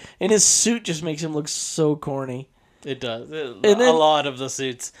 oh god. And his suit just makes him look so corny. It does. then- A lot of the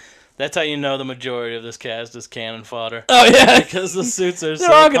suits. That's how you know the majority of this cast is cannon fodder. Oh yeah, Because the suits are so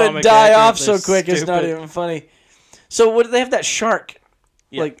they're all gonna comic die accurate, off they're so quick. It's not stupid. even funny. So what do they have? That shark,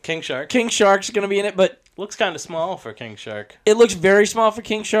 Yeah, like- King Shark. King Shark's gonna be in it, but Looks kind of small for King Shark. it looks very small for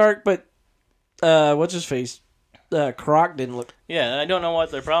King Shark. But what's his face? Croc didn't look. Yeah, I don't know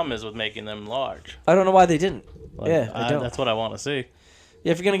what their problem is with making them large. I don't know why they didn't. Like, yeah, I don't. That's what I want to see.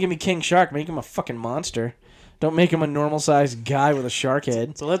 Yeah, if you're gonna give me King Shark, make him a fucking monster. Don't make him a normal sized guy with a shark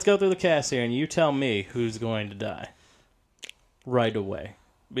head. So let's go through the cast here, and you tell me who's going to die right away.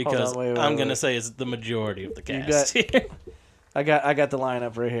 Because wait, I'm wait. going to say it's the majority of the You cast here. I got the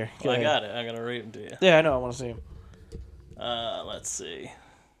lineup right here. Go I ahead. got it. I'm going to read them to you. Yeah, I know. I want to see him. Let's see.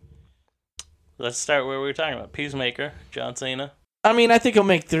 Let's start where we were talking about. Peacemaker, John Cena. I mean, I think he'll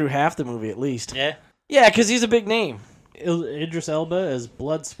make through half the movie at least. Yeah. Yeah, because he's a big name. Idris Elba as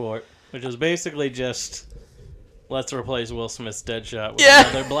Bloodsport, which is basically just let's replace Will Smith's Deadshot with Yeah.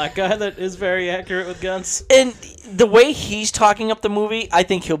 another black guy that is very accurate with guns. And the way he's talking up the movie, I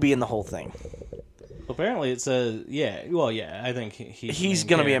think he'll be in the whole thing. Apparently it says, I think He's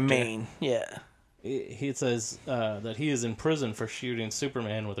going to be a main. Yeah. He says that he is in prison for shooting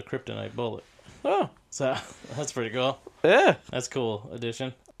Superman with a kryptonite bullet. Oh. So that's pretty cool. Yeah. That's a cool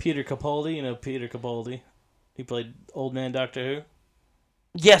addition. Peter Capaldi, you know Peter Capaldi. He played Old Man Doctor Who.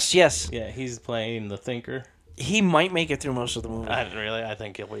 Yes, yes. Yeah, he's playing the Thinker. He might make it through most of the movie. I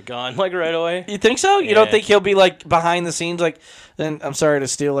think he'll be gone like right away. You think so? You don't Yeah. think he'll be like behind the scenes? Like, then I'm sorry to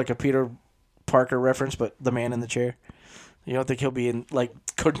steal like a Peter Parker reference, but the man in the chair. You don't think he'll be in like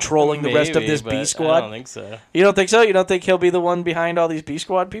controlling the rest of this Maybe, B but squad? I don't think so. You don't think so? You don't think he'll be the one behind all these B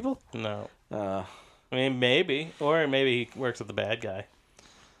squad people? No. Uh, I mean, maybe. Or maybe he works with the bad guy.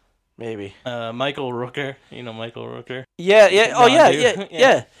 maybe. Michael Rooker. You know Michael Rooker? Yeah, yeah. Oh, yeah, Yondu.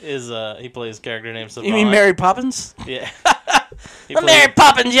 yeah. Is he plays a character named Savant. You mean Mary Poppins? Yeah. I'm Mary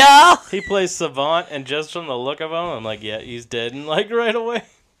Poppins, y'all. He plays Savant, and just from the look of him, I'm like, yeah, he's dead, and like right away.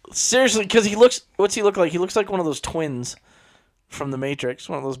 Seriously, because he looks. What's he look like? He looks like one of those twins from the Matrix.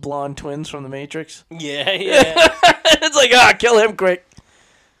 One of those blonde twins from the Matrix. Yeah. It's like, kill him quick.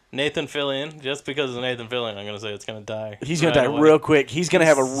 Nathan Fillion, just because of Nathan Fillion, I'm gonna say it's gonna die. He's gonna die real quick. He's gonna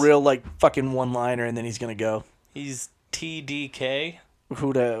have a real like fucking one-liner, and then he's gonna go. He's TDK.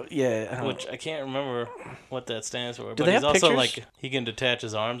 Which I can't remember what that stands for. Do but they he's have also pictures? like he can detach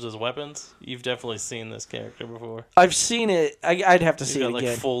his arms as weapons. You've definitely seen this character before. I've seen it. I'd have to He's see got it like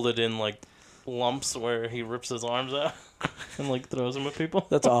again. folded in like lumps where he rips his arms out and like throws them at people.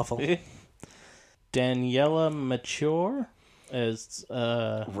 That's awful. Daniela Mature as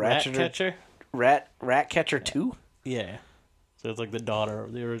Ratcatcher. Ratcatcher 2? Yeah. So it's like the daughter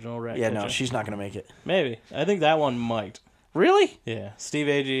of the original Ratcatcher. Yeah, no, she's not gonna make it. Maybe. I think that one might. Really? Yeah. Steve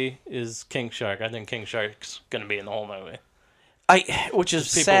Agee is King Shark. I think King Shark's gonna be in the whole movie. Which is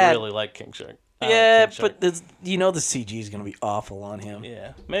People sad. really like King Shark. Yeah, King Shark. but the CG is gonna be awful on him.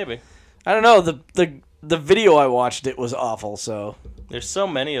 Yeah, maybe. I don't know. The video I watched, it was awful. So There's so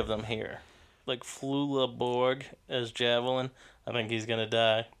many of them here. Like Flula Borg as Javelin. I think he's gonna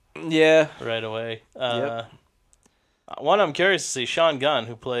die yeah, right away. Yep. One I'm curious to see, Sean Gunn,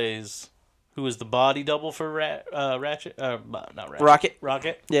 who is the body double for Ratchet, not Ratchet,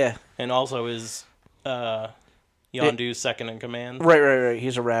 Rocket, yeah, and also is Yondu's second in command. right.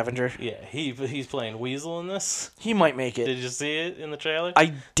 He's a Ravager. Yeah, he's playing Weasel in this. He might make it. Did you see it in the trailer?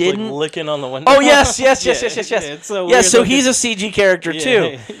 I didn't. Like licking on the window. Oh yes. Yeah, it's so weird so looking. he's a CG character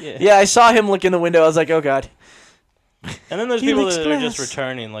too. Yeah. Yeah, I saw him look in the window. I was like, oh god. And then there's He people licks that are just glass.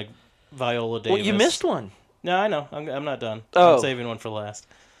 returning, like Viola Davis. Well, you missed one. No, I know. I'm not done. Oh. I'm saving one for last.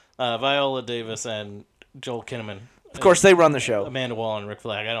 Viola Davis and Joel Kinnaman. Of course, they run the show. Amanda Waller and Rick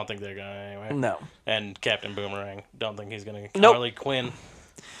Flag. I don't think they're going anywhere. No. And Captain Boomerang. Don't think he's going to. Nope. Harley Quinn.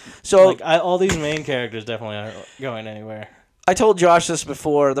 So All these main characters definitely aren't going anywhere. I told Josh this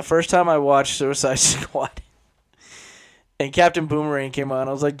before. The first time I watched Suicide Squad, and Captain Boomerang came on,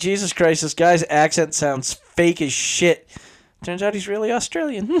 I was like, Jesus Christ, this guy's accent sounds fake as shit. Turns out he's really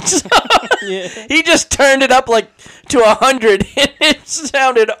Australian. Yeah. He just turned it up like to 100, and it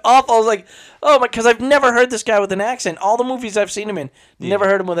sounded awful. I was like, oh my, because I've never heard this guy with an accent. All the movies I've seen him in, never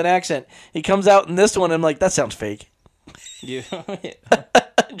heard him with an accent. He comes out in this one, and I'm like, that sounds fake. Yeah.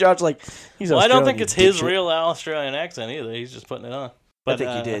 Josh's like, he's Well, I Australian. don't think it's you his dipshit. real Australian accent either. He's just putting it on. But,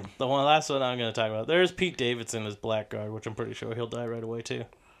 think he did. The last one I'm going to talk about. There's Pete Davidson as Blackguard, which I'm pretty sure he'll die right away too.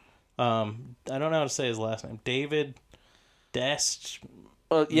 I don't know how to say his last name. David Dest.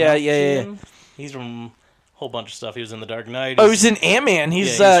 Yeah. He's from a whole bunch of stuff. He was in The Dark Knight. Oh, he's in Ant-Man.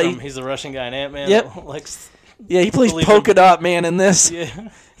 He's he's the Russian guy in Ant-Man. Yep. that likes, he plays believe Polka Dot Man in this. yeah.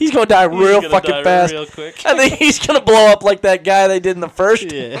 He's gonna die He's real gonna fucking die fast. real quick. I think he's gonna blow up like that guy they did in the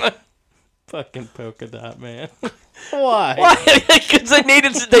first. Yeah. Fucking Polka Dot Man. Why? Why? Because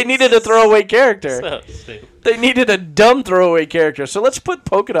they needed a throwaway character. So stupid. They needed a dumb throwaway character. So let's put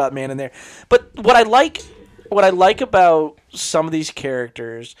Polka Dot Man in there. But what I like about some of these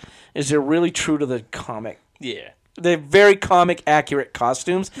characters is they're really true to the comic. Yeah. They're very comic accurate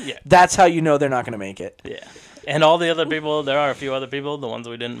costumes. Yeah. That's how you know they're not going to make it. Yeah. And all the other people, there are a few other people, the ones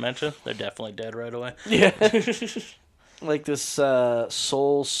we didn't mention, they're definitely dead right away. Yeah. Like this Sol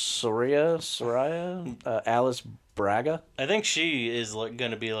Soraya, Alice Braga. I think she is like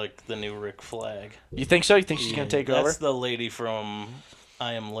going to be like the new Rick Flag. You think so? You think she's going to take over? That's the lady from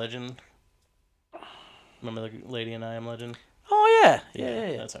I Am Legend. Remember the lady in I Am Legend? Oh, yeah.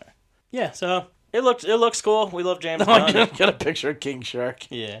 Yeah. That's her. Yeah, so it looks cool. We love James I Gunn. got a picture of King Shark.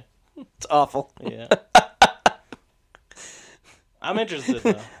 Yeah. It's awful. Yeah. I'm interested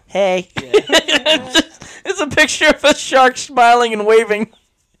though. Hey. Yeah. It's a picture of a shark smiling and waving.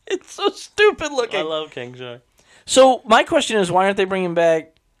 It's so stupid looking. I love King Shark. So my question is, why aren't they bringing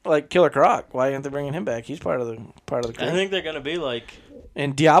back like Killer Croc? Why aren't they bringing him back? He's part of the crew. I think they're going to be like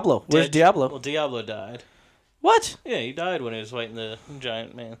And Diablo. Where's dead- Diablo? Well, Diablo died. What? Yeah, he died when he was fighting the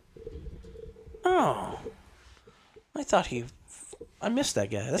giant man. Oh, I thought I missed that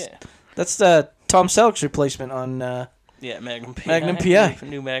guy. Yeah. That's Tom Selleck's replacement on. Yeah, Magnum PI. Magnum PI.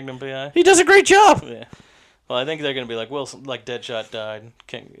 New Magnum PI. He does a great job. Yeah. Well, I think they're gonna be like Wilson, like Deadshot died,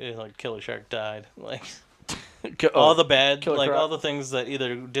 like Killer Shark died, like all the bad, Killer like Croc. all the things that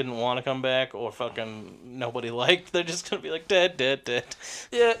either didn't want to come back or fucking nobody liked. They're just gonna be like dead.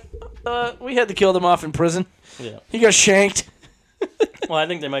 Yeah, we had to kill them off in prison. Yeah. He got shanked. Well, I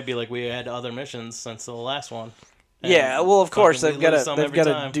think they might be like we had other missions since the last one. And Yeah, well, of course fucking they've we lose got some every to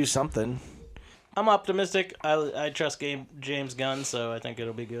time. do something. I'm optimistic. I trust James Gunn, so I think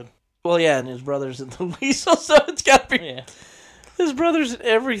it'll be good. Well, yeah, and his brother's in the Weasel, so it's got to be. Yeah. His brother's in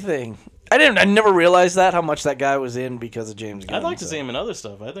everything. I never realized that, how much that guy was in because of James Gunn. I'd like to see him in other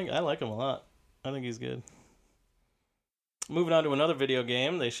stuff. I like him a lot. I think he's good. Moving on to another video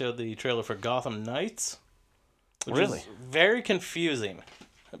game, they showed the trailer for Gotham Knights. Which Really? is very confusing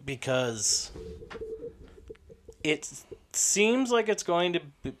because it seems like it's going to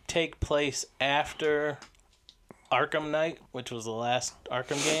take place after Arkham Knight, which was the last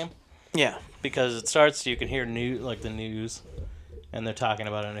Arkham game. Yeah. Because it starts, you can hear the news, and they're talking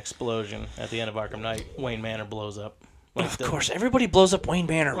about an explosion at the end of Arkham Knight. Wayne Manor blows up. Of course, everybody blows up Wayne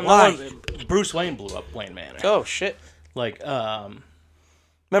Manor. Well, Why? Bruce Wayne blew up Wayne Manor. Oh, shit. Like,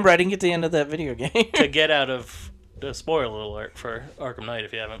 Remember, I didn't get to the end of that video game. to get out of the spoiler alert for Arkham Knight,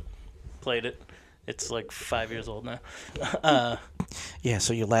 if you haven't played it, it's like 5 years old now. Yeah,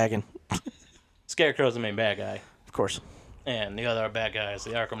 so you're lagging. Scarecrow's the main bad guy, Of course. and the other bad guy is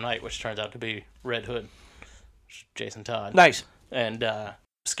the Arkham Knight, which turns out to be Red Hood, Jason Todd. Nice. And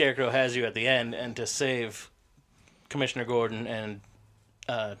Scarecrow has you at the end, and to save Commissioner Gordon and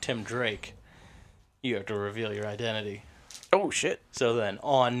Tim Drake, you have to reveal your identity. Oh, shit. So then,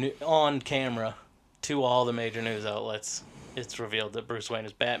 on camera, to all the major news outlets, it's revealed that Bruce Wayne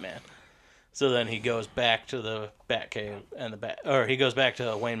is Batman. So then he goes back to the Batcave, and he goes back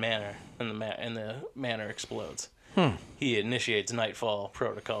to Wayne Manor, and the manor explodes. He initiates Nightfall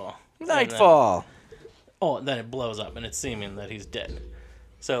protocol. Nightfall. Then it blows up, and it's seeming that he's dead.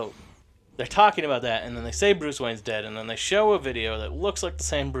 So they're talking about that, and then they say Bruce Wayne's dead, and then they show a video that looks like the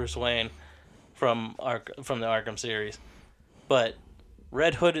same Bruce Wayne from the Arkham series, but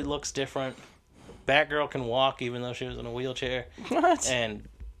Red Hood, it looks different. Batgirl can walk even though she was in a wheelchair. What? And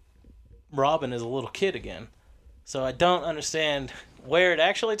Robin is a little kid again. So I don't understand where it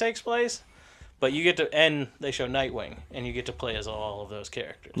actually takes place, but you get to, and they show Nightwing, and you get to play as all of those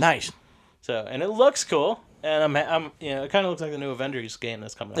characters. Nice. So, and it looks cool, and I'm it kind of looks like the new Avengers game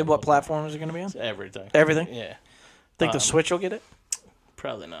that's coming out. And what platform is it going to be on? Everything. Everything? Yeah. Think the Switch will get it?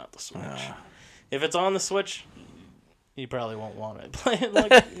 Probably not the Switch. If it's on the Switch, you probably won't want it. Play it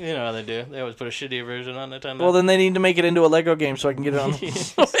like, you know how they do. They always put a shitty version on Nintendo. Well, then they need to make it into a Lego game so I can get it on the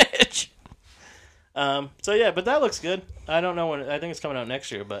Switch. So yeah, but that looks good. I don't know when. I think it's coming out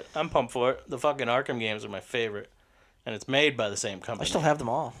next year, but I'm pumped for it. The fucking Arkham games are my favorite, and it's made by the same I company. still have them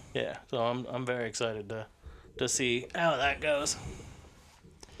all. Yeah, so I'm very excited to see how that goes.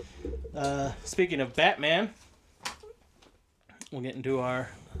 Speaking of Batman, we'll get into our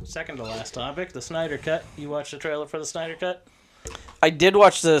second to last topic, the Snyder Cut. You watched the trailer for the Snyder Cut? I did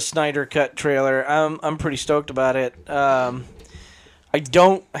watch the Snyder Cut trailer. I'm pretty stoked about it. I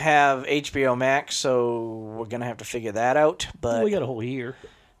don't have HBO Max, so we're gonna have to figure that out. But We got a whole year.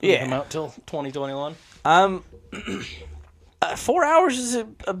 Yeah. Come out till 2021. 4 hours is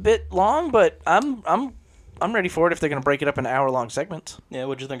a bit long, but I'm ready for it if they're gonna break it up in hour-long segments. Yeah,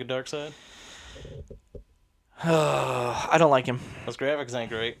 what'd you think of Darkseid? I don't like him. Those graphics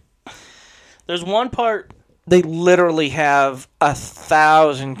ain't great. There's one part. They literally have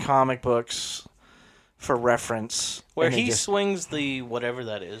 1,000 comic books for reference. Where and they he just- swings the whatever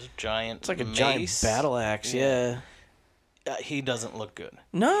that is, giant it's like a mace. giant battle axe, yeah. He doesn't look good.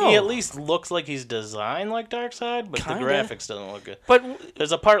 No. He at least looks like he's designed like Darkseid, but Kinda. the graphics doesn't look good. But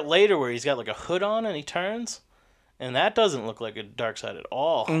There's a part later where he's got like a hood on and he turns, and that doesn't look like a Darkseid at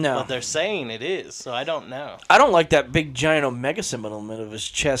all. No. But they're saying it is, so I don't know. I don't like that big giant omega symbol of his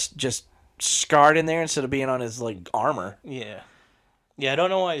chest just scarred in there instead of being on his like armor. Yeah. Yeah, I don't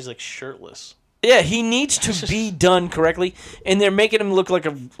know why he's like shirtless. Yeah, he needs to be done correctly, and they're making him look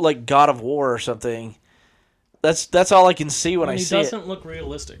like God of War or something. That's all I can see when I He see it. doesn't look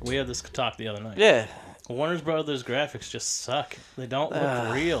realistic. We had this talk the other night. Yeah. Warner Brothers graphics just suck. They don't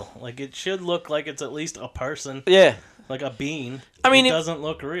look real. Like, it should look like it's at least a person, Yeah. like a bean. I mean, it doesn't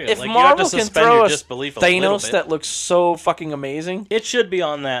look real. If like, you have Marvel to can suspend throw your a disbelief a little Thanos bit. that looks so fucking amazing, It should be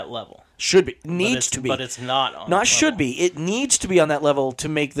on that level. should be But needs it's- to be. But it's not on Not that should level. be. It needs to be on that level to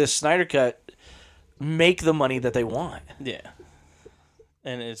make this Snyder Cut make the money that they want. Yeah.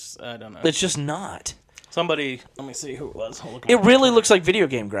 And it's, I don't know. It's just not. Somebody, let me see who it was. I'll look It up. really looks like video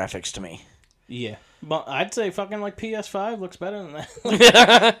game graphics to me. Yeah. But I'd say fucking like PS5 looks better than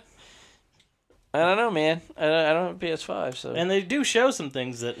that. I don't know, man. I don't have a PS5, so. And they do show some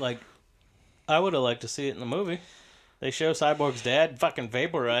things that, like, I would have liked to see it in the movie. They show Cyborg's dad fucking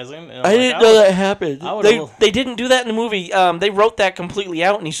vaporizing. And I'm I like, didn't know that happened. I would've- They didn't do that in the movie. They wrote that completely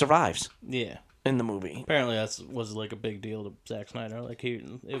out, and he survives Yeah. in the movie. Apparently that was like a big deal to Zack Snyder. Like, it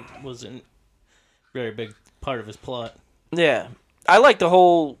was a very big part of his plot. Yeah. I like the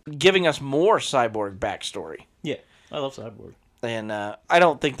whole giving us more Cyborg backstory. Yeah. I love Cyborg. And I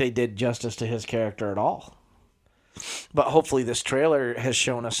don't think they did justice to his character at all. But hopefully this trailer has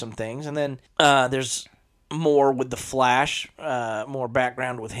shown us some things. And then there's more with the Flash, more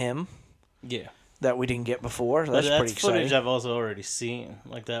background with him Yeah. that we didn't get before. So But that's pretty footage exciting. I've also already seen.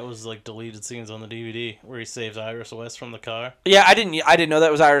 Like, that was, like, deleted scenes on the DVD where he saves Iris West from the car. Yeah, I didn't know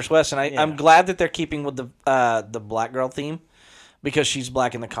that was Iris West, and Yeah. I'm glad that they're keeping with the Black Girl theme because she's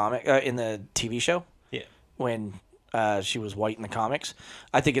black in the comic in the TV show. Yeah. When she was white in the comics,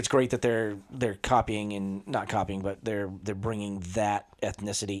 I think it's great that they're copying and not copying, but they're bringing that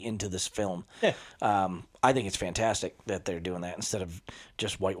ethnicity into this film. Yeah. I think it's fantastic that they're doing that instead of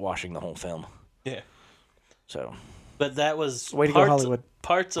just whitewashing the whole film. Yeah. So But that was Way to go, Hollywood.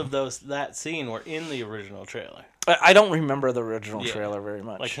 Parts of that scene were in the original trailer. I don't remember the original Yeah. trailer very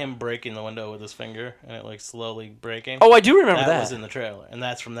much. Like him breaking the window with his finger and it, like, slowly breaking. Oh, I do remember that. was in the trailer, and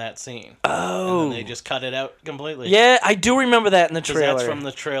that's from that scene. Oh. And then they just cut it out completely. Yeah, I do remember that in the 'Cause trailer. that's from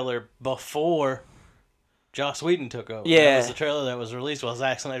the trailer before Joss Whedon took over. Yeah. That was the trailer that was released while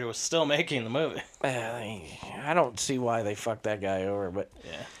Zack Snyder was still making the movie. I don't see why they fucked that guy over, but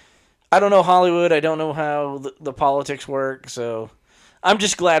Yeah. I don't know Hollywood. I don't know how the politics work, so I'm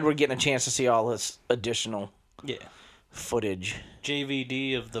just glad we're getting a chance to see all this additional Yeah. footage.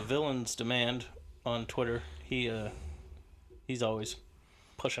 JVD of the Villains Demand on Twitter. He's always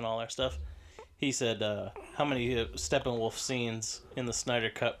pushing all our stuff. He said, how many Steppenwolf scenes in the Snyder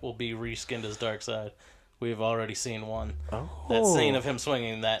Cut will be reskinned as Darkseid? We've already seen one. That scene of him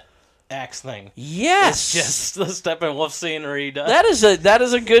swinging that axe thing. Yes, Just the Steppenwolf scene redone. that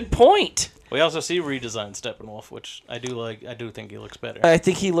is a good point. We also see redesigned Steppenwolf, which I do like. I do think he looks better. I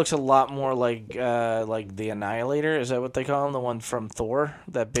think he looks a lot more like the Annihilator. Is that what they call him? The one from Thor,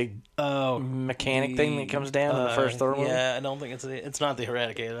 that big mechanic thing that comes down in the first Thor movie. Yeah, I don't think it's not the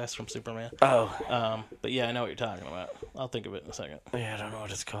Eradicator. That's from Superman. Oh, But yeah, I know what you're talking about. I'll think of it in a second. yeah, I don't know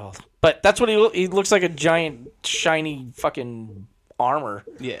what it's called, but that's what he looks like, a giant shiny fucking armor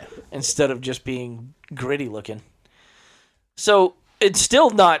Yeah. instead of just being gritty looking. So it's still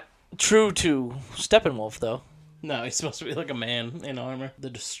not true to Steppenwolf, though. No, he's supposed to be like a man in armor. The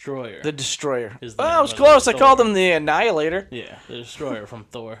Destroyer. The Destroyer. Is the Oh, name I was of close. the I called Thor. him the Annihilator. Yeah, the Destroyer from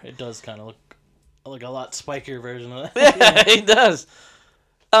Thor. It does kind of look like a lot spikier version of that. Yeah, he does.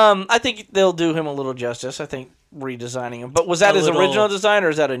 I think they'll do him a little justice. I think redesigning him. But was that A his little- original design or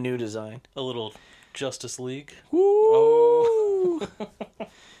is that a new design? A little Justice League. Ooh.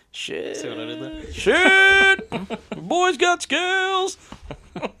 Shit. See what I did there? Shit. Boy's got skills.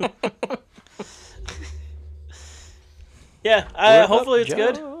 Yeah, What hopefully up, it's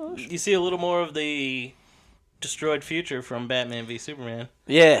good. Josh? You see a little more of the destroyed future from Batman v Superman.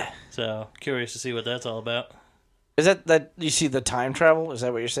 Yeah. So, curious to see what that's all about. Is that you see the time travel? Is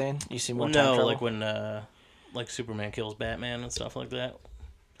that what you're saying? You see more time No, travel? like when like Superman kills Batman and stuff like that.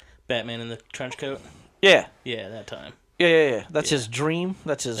 Batman in the trench coat. Yeah. Yeah, that time. Yeah. That's his dream.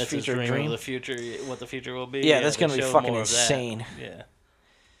 That's his That's future his dream. of the future, what the future will be. Yeah, that's they gonna be show fucking more of that. insane. Yeah.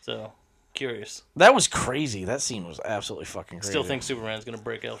 So, curious. That was crazy. That scene was absolutely fucking crazy. Still think Superman's gonna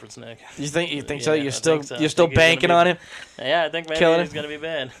break Alfred's neck. You think so? Yeah, You're I still think so. you're still I think he's gonna banking be- on him? Yeah, I think maybe Killing he's him? gonna be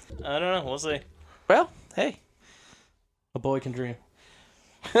bad. I don't know. We'll see. Well, hey, A boy can dream.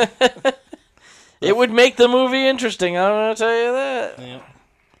 it would make the movie interesting. I'm gonna tell you that. Yeah.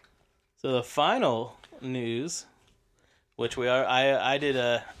 So the final news, which I did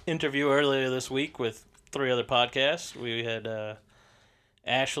a interview earlier this week with 3 other podcasts. We had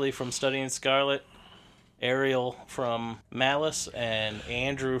Ashley from Studying Scarlet, Ariel from Malice, and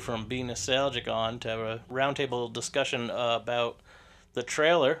Andrew from Be Nostalgic on to have a roundtable discussion about the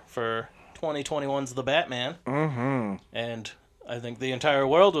trailer for 2021's The Batman. Mm-hmm. And I think the entire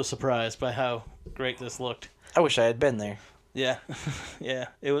world was surprised by how great this looked. I wish I had been there. Yeah, yeah,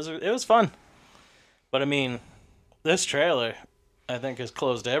 it was fun, but I mean, this trailer, I think, has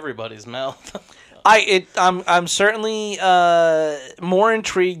closed everybody's mouth. I'm certainly more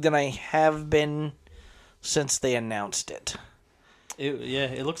intrigued than I have been since they announced it.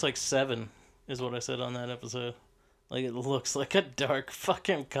 It looks like Seven, is what I said on that episode. Like, it looks like a dark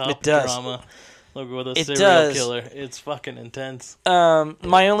fucking cop It does. drama. Look, with a It serial does. killer. It's fucking intense.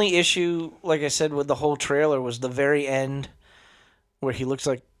 My only issue, like I said, with the whole trailer was the very end, where he looks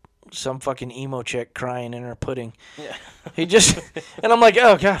like some fucking emo chick crying in her pudding. Yeah. He just, and I'm like,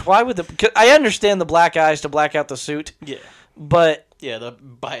 oh god, why would 'cause I understand the black eyes to black out the suit, Yeah. but Yeah,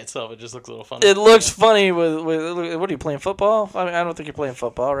 by itself, it just looks a little funny. it looks funny with what are you playing football? I don't think you're playing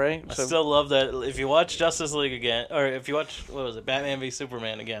football, right? I still love that. If you watch Justice League again, or if you watch, what was it, Batman v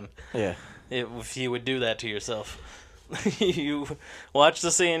Superman again, yeah. if you would do that to yourself. You watch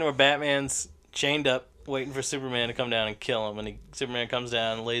the scene where Batman's chained up, waiting for Superman to come down and kill him, and Superman comes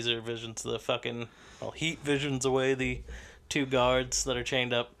down, laser visions the fucking Well, heat visions away the 2 guards that are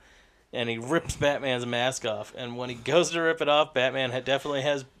chained up, and he rips Batman's mask off. And when he goes to rip it off, Batman definitely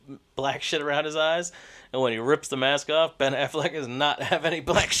has black shit around his eyes. And when he rips the mask off, Ben Affleck does not have any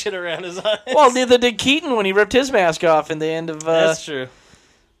black shit around his eyes. Well, neither did Keaton when he ripped his mask off in the end of That's true.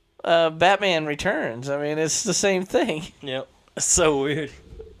 Batman Returns. I mean, it's the same thing. Yep. So weird.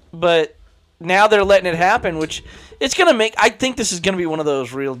 But now they're letting it happen, which it's going to make... I think this is going to be one of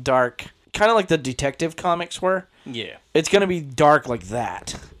those real dark... Kind of like the detective comics were. Yeah. It's going to be dark like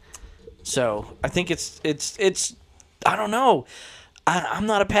that. So, I think it's I don't know. I'm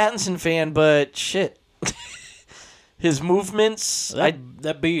not a Pattinson fan, but shit. His movements...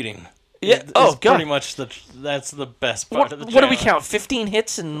 That beating. Yeah. Is God. Pretty much that's the best part of the What do we trailer. count? 15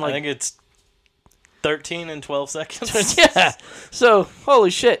 hits and I think it's 13 and 12 seconds. yeah. So, holy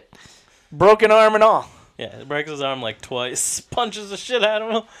shit. Broken arm and all. Yeah, it breaks his arm like twice, punches the shit out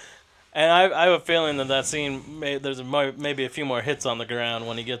of him. And I have a feeling that scene, there's maybe a few more hits on the ground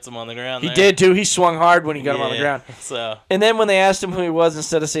when he gets him on the ground. He did, too. He swung hard when he got him on the ground. So. And then when they asked him who he was,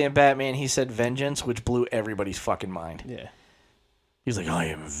 instead of saying Batman, he said Vengeance, which blew everybody's fucking mind. Yeah. He was like, I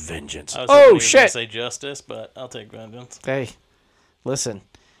am Vengeance. I was hoping he was gonna shit. say Justice, but I'll take Vengeance. Hey, listen.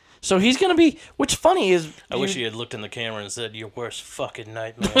 So he's going to be... What's funny is... I wish he had looked in the camera and said, "Your worst fucking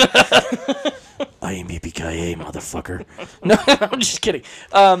nightmare." I am Yippee-ki-yay, motherfucker. No, I'm just kidding.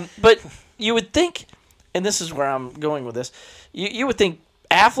 But you would think, and this is where I'm going with this, you would think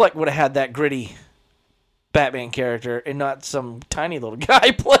Affleck would have had that gritty Batman character and not some tiny little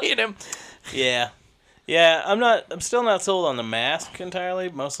guy playing him. Yeah. Yeah, I'm still not sold on the mask entirely,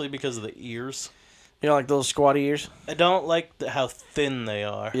 mostly because of the ears. You know, like those squatty ears? I don't like how thin they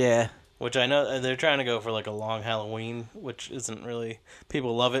are. Yeah. Which I know they're trying to go for like a long Halloween, which isn't really...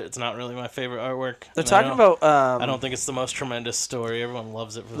 People love it. It's not really my favorite artwork. They're talking about... I don't think it's the most tremendous story. Everyone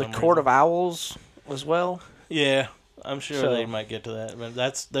loves it for the some Court reason. of Owls as well. Yeah, I'm sure So- they might get to that.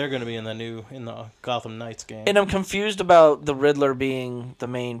 But they're going to be in the Gotham Knights game. And I'm confused about the Riddler being the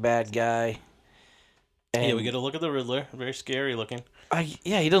main bad guy. And yeah, we get a look at the Riddler. Very scary looking.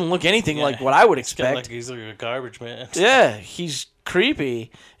 he doesn't look anything Yeah. like what I would He's got, expect. he's like a garbage man. Yeah, he's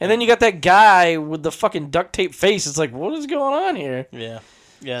creepy. And then you got that guy with the fucking duct tape face. It's like, what is going on here? Yeah.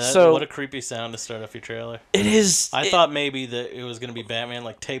 Yeah, So- what a creepy sound to start off your trailer. It is. I thought maybe that it was going to be Batman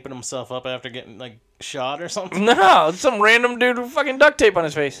like taping himself up after getting like shot or something. No, it's some random dude with fucking duct tape on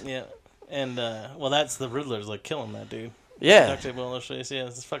his face. Yeah. And, well, that's the Riddler's like killing that dude. Yeah. Duct tape on his face. Yeah,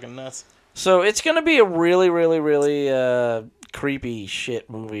 this is fucking nuts. So it's going to be a really, really, really creepy shit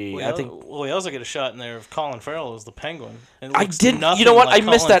movie. I think. Well, we also get a shot in there of Colin Farrell as the Penguin. It I looks didn't. nothing You know what? like I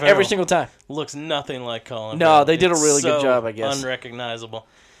missed Colin that every Farrell. single time. Looks nothing like Colin No, Farrell. they did a It's really good so job, I guess. Unrecognizable.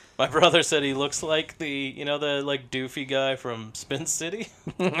 My brother said he looks like the like doofy guy from Spin City.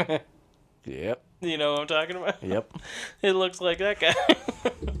 Yep. You know what I'm talking about? Yep. It looks like that guy.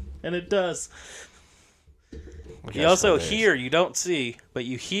 And it does. You That's also hilarious. hear, you don't see, but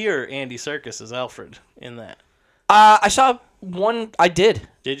you hear Andy Serkis as Alfred in that. I saw one. I did.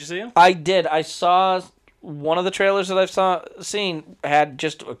 Did you see him? I did. I saw one of the trailers that I've seen had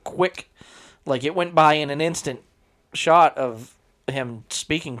just a quick, like it went by in an instant shot of him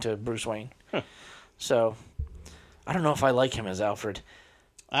speaking to Bruce Wayne. So, I don't know if I like him as Alfred.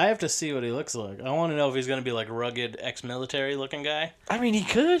 I have to see what he looks like. I want to know if he's going to be like rugged ex-military looking guy. I mean, he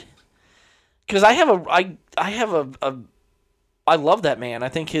could. Because I love that man. I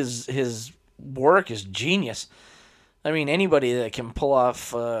think his work is genius. I mean, anybody that can pull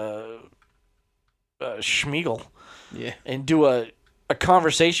off Schmeagol Yeah. and do a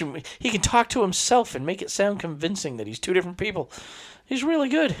conversation, he can talk to himself and make it sound convincing that he's two different people. He's really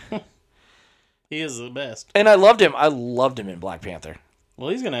good. He is the best. And I loved him. I loved him in Black Panther. Well,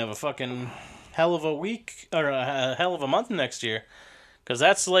 he's going to have a fucking hell of a week, or a hell of a month next year. Because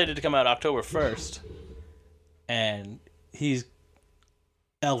that's slated to come out October 1st. And he's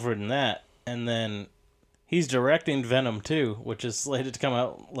Alfred in that. And then he's directing Venom 2, which is slated to come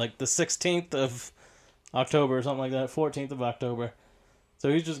out like the 16th of October or something like that. 14th of October. So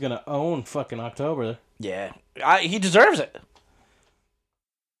he's just going to own fucking October. Yeah. He deserves it.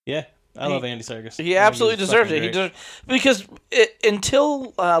 Yeah. I love Andy Serkis. He I think absolutely he's deserves fucking it. great. Because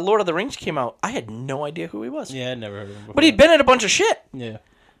until Lord of the Rings came out, I had no idea who he was. Yeah, I'd never heard of him before. But he'd been in a bunch of shit. Yeah.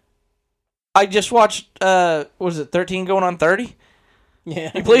 I just watched, what was it, 13 going on 30?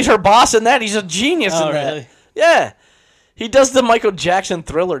 Yeah. He plays her boss in that. He's a genius Oh, in that. really? Yeah. He does the Michael Jackson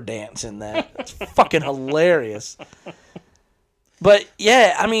Thriller dance in that. It's fucking hilarious. But,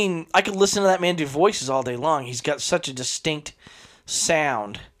 yeah, I mean, I could listen to that man do voices all day long. He's got such a distinct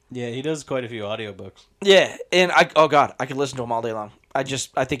sound. Yeah, he does quite a few audiobooks. Yeah, and I could listen to him all day long. I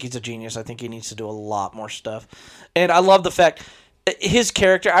think he's a genius. I think he needs to do a lot more stuff. And I love the fact his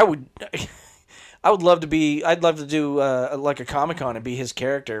character. I'd love to do like a Comic-Con and be his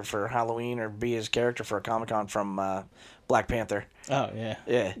character for Halloween, or be his character for a Comic-Con from Black Panther. Oh yeah.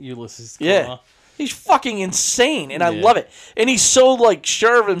 Yeah. Ulysses Claw. Yeah. He's fucking insane, and I Yeah. love it. And he's so like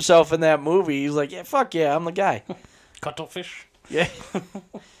sure of himself in that movie. He's like, yeah, fuck yeah, I'm the guy. Cuttlefish. Yeah.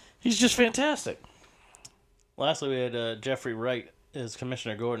 He's just fantastic. Lastly, we had Jeffrey Wright as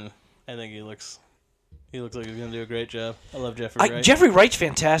Commissioner Gordon. I think he looks like he's gonna do a great job. I love Jeffrey Wright. Jeffrey Wright's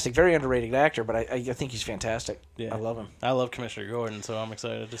fantastic. Very underrated actor, but I think he's fantastic. Yeah. I love him. I love Commissioner Gordon, so I'm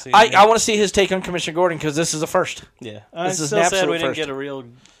excited to see him. I want to see his take on Commissioner Gordon, because this is a first. Yeah, I'm This is still an sad absolute we didn't first.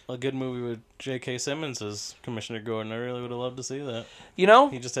 get a good movie with J.K. Simmons as Commissioner Gordon. I really would have loved to see that. You know?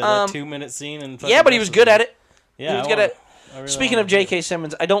 He just had that 2-minute scene and Yeah, but he was good at it. Yeah, He was I good want- at I really Speaking want of to see it. J.K.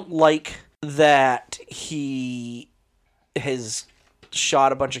 Simmons, I don't like that he has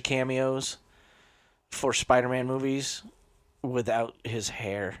shot a bunch of cameos for Spider-Man movies without his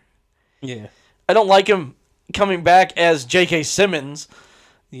hair. Yeah. I don't like him coming back as J.K. Simmons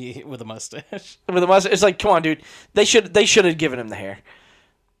Yeah, with a mustache. with a mustache. It's like, come on, dude. They should have given him the hair.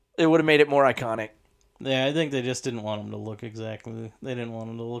 It would have made it more iconic. Yeah, I think they just didn't want him to look exactly. They didn't want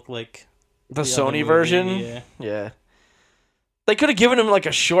him to look like The other Sony movie, version? Yeah. Yeah. They could have given him like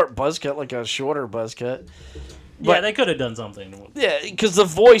a short buzz cut, like a shorter buzz cut. Yeah, But- they could have done something. Yeah, because the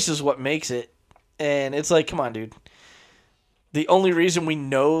voice is what makes it. And it's like, come on, dude. The only reason we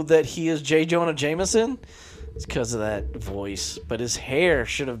know that he is J. Jonah Jameson is because of that voice. But his hair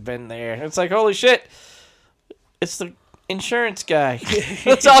should have been there. It's like, holy shit. It's the insurance guy.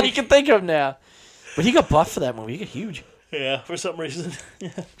 That's all you can think of now. But he got buff for that movie. He got huge. Yeah, for some reason.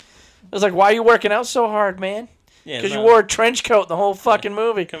 It was like, why are you working out so hard, man? Yeah, Because you no. wore a trench coat the whole fucking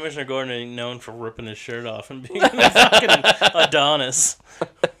movie. Commissioner Gordon ain't known for ripping his shirt off and being a fucking Adonis.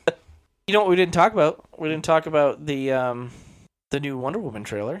 You know what we didn't talk about? We didn't talk about the new Wonder Woman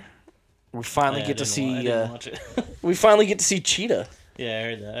trailer. We finally Yeah, get to I see didn't watch it. we finally get to see Cheetah. Yeah, I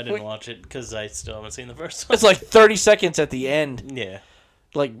heard that. I didn't Wait. watch it because I still haven't seen the first one. It's like 30 seconds at the end. Yeah,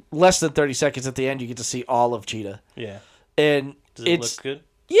 Like less than 30 seconds at the end you get to see all of Cheetah. yeah. And Does it it's look good?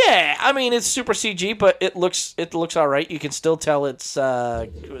 yeah, I mean it's super CG, but it looks all right. You can still tell it's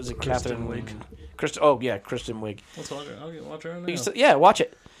was it Catherine Wiig. Kristen Wiig. Let's watch it. I'll watch it right You now. can still- yeah, watch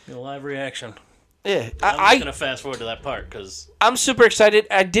it. A live reaction. Yeah, I'm I just gonna fast forward to that part because I'm super excited.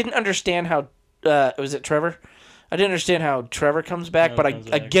 I didn't understand how was it Trevor? I didn't understand how Trevor comes back, Trevor but comes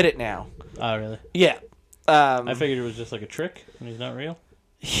I back. get it now. oh really? Yeah. I figured it was just like a trick and he's not real.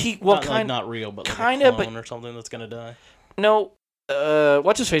 Not real, but like kinda, a but- clone or something that's gonna die. No,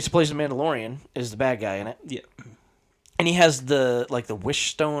 what's his face? Who plays the Mandalorian is the bad guy in it, Yeah. and he has the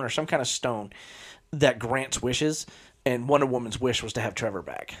wish stone or some kind of stone that grants wishes. And Wonder Woman's wish was to have Trevor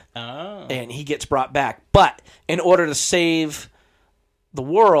back, Oh. and he gets brought back. But in order to save the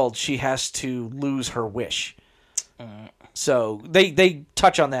world, she has to lose her wish. So they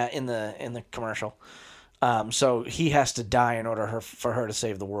touch on that in the commercial. So he has to die in order for her to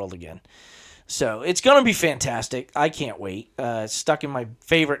save the world again. So it's gonna be fantastic. I can't wait. It's stuck in my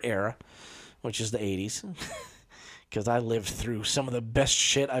favorite era, which is the 80s, because I lived through some of the best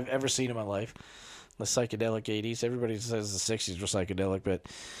shit I've ever seen in my life. The psychedelic 80s. Everybody says the 60s were psychedelic, but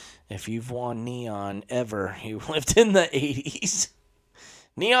if you've worn neon ever, you lived in the 80s.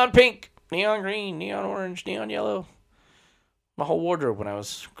 Neon pink, neon green, neon orange, neon yellow. My whole wardrobe when I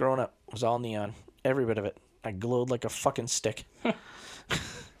was growing up was all neon. Every bit of it. I glowed like a fucking stick.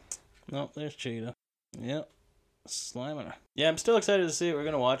 Nope, there's Cheetah. Yep. Slamming her. Yeah, I'm still excited to see it. We're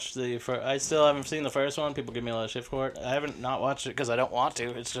going to watch I still haven't seen the first one. People give me a lot of shit for it. I haven't not watched it because I don't want to.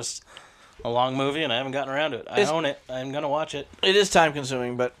 It's just a long movie and I haven't gotten around to it. I own it. I'm going to watch it. It is time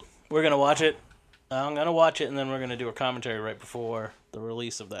consuming, but We're going to watch it. I'm going to watch it and then we're going to do a commentary right before the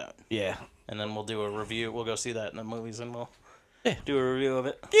release of that. yeah. And then we'll do a review. We'll go see that in the movies and we'll Yeah. do a review of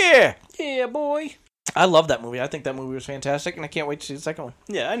it. Yeah. Yeah, boy. I love that movie. I think that movie was fantastic, and I can't wait to see the second one.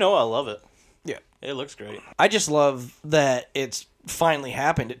 Yeah, I know. I love it. Yeah. It looks great. I just love that it's finally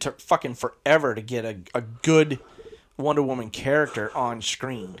happened. It took fucking forever to get a good Wonder Woman character on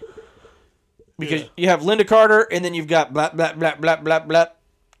screen. Because you have Linda Carter, and then you've got blah, blah, blah, blah, blah, blah,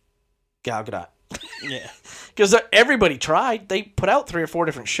 Gal Gadot. Yeah. Because everybody tried. They put out 3 or 4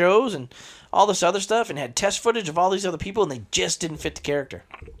 different shows and all this other stuff and had test footage of all these other people, and they just didn't fit the character.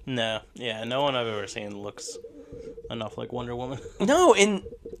 No. Yeah, no one I've ever seen looks enough like Wonder Woman. No, and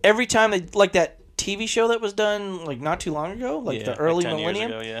every time they, like that TV show that was done, like not too long ago, like Yeah, the early 10 years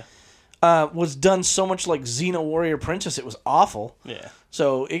millennium, ago, yeah. was done so much like Xena Warrior Princess. It was awful. Yeah.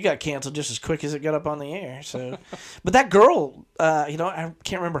 So it got canceled just as quick as it got up on the air. So, but that girl, I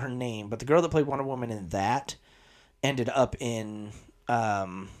can't remember her name, but the girl that played Wonder Woman in that ended up in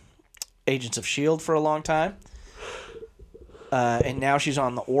Agents of S.H.I.E.L.D. for a long time. And now she's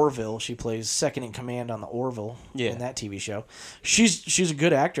on the Orville. She plays second in command on the Orville in that TV show. She's a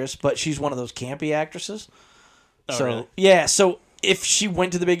good actress, but she's one of those campy actresses. Oh, So really? yeah, so if she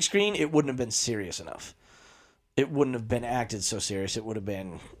went to the big screen, it wouldn't have been serious enough. It wouldn't have been acted so serious. It would have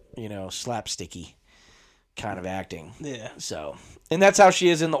been, slapsticky kind of acting. Yeah. So, and that's how she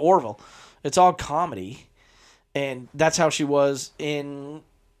is in the Orville. It's all comedy, and that's how she was in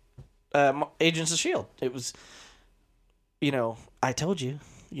Agents of S.H.I.E.L.D. It was, I told you,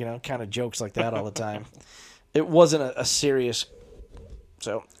 kind of jokes like that all the time. It wasn't a serious.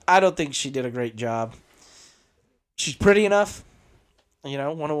 So I don't think she did a great job. She's pretty enough.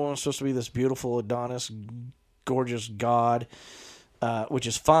 Wonder Woman's supposed to be this beautiful Adonis, gorgeous god, which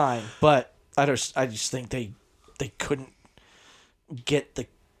is fine. But I just think they couldn't get the.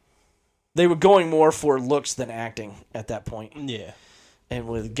 They were going more for looks than acting at that point. Yeah. And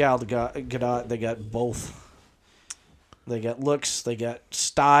with Gal Gadot, they got both. They got looks, they got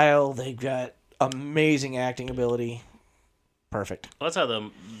style, they got amazing acting ability. Perfect. Well, that's how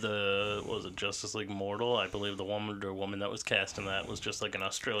the what was it, Justice League Mortal? I believe the Wonder Woman that was cast in that was just like an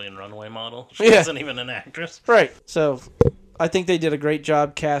Australian runway model. She wasn't even an actress. Right. So I think they did a great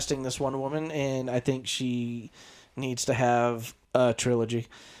job casting this Wonder Woman, and I think she needs to have a trilogy.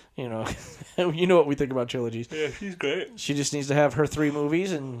 You know what we think about trilogies. Yeah, she's great. She just needs to have her 3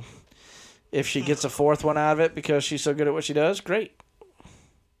 movies, and if she gets a 4th one out of it because she's so good at what she does, great.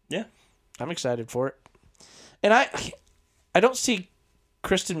 Yeah. I'm excited for it. And I don't see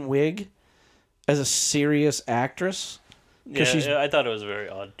Kristen Wiig as a serious actress. Yeah, I thought it was a very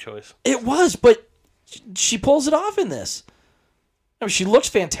odd choice. It was, but she pulls it off in this. I mean, she looks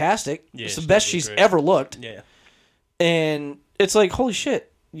fantastic. Yeah, it's the she best does she's great. ever looked. Yeah. And it's like, holy shit.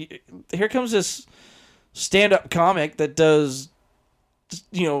 Here comes this stand-up comic that does,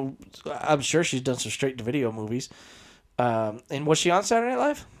 I'm sure she's done some straight-to-video movies. And was she on Saturday Night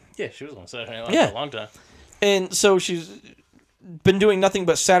Live? Yeah, she was on Saturday Night Live for a long time. And so she's been doing nothing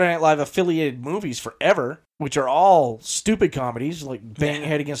but Saturday Night Live affiliated movies forever, which are all stupid comedies, like bang your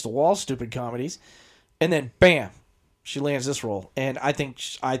head against the wall stupid comedies. And then, bam, she lands this role. And I think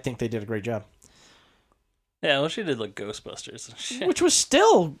they did a great job. Yeah, well, she did like Ghostbusters and shit. Which was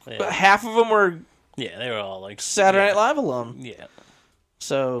still, half of them were Yeah, they were all like Saturday Night Live alum. Yeah.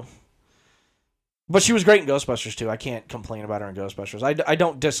 So, but she was great in Ghostbusters too. I can't complain about her in Ghostbusters. I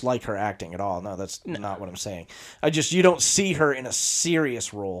don't dislike her acting at all. No, that's not what I'm saying. You don't see her in a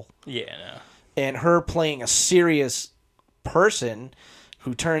serious role. Yeah, no. And her playing a serious person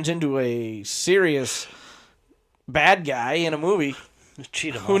who turns into a serious bad guy in a movie.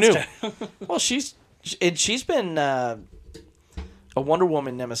 Cheetah Who knew? monster. Well, she's been a Wonder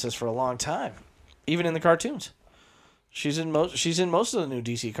Woman nemesis for a long time, even in the cartoons. She's in most of the new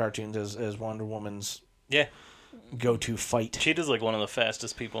DC cartoons as Wonder Woman's go-to fight. Cheetah's like one of the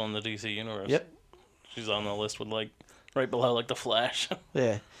fastest people in the DC universe. Yep. She's on the list with like right below like the Flash.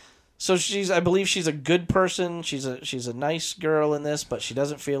 Yeah. So I believe she's a good person. She's a nice girl in this, but she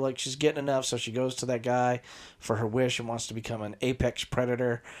doesn't feel like she's getting enough, so she goes to that guy for her wish and wants to become an apex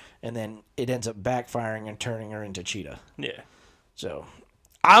predator, and then it ends up backfiring and turning her into Cheetah. Yeah. So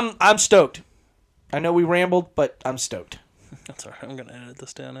I'm stoked. I know we rambled, but I'm stoked. That's alright. I'm gonna edit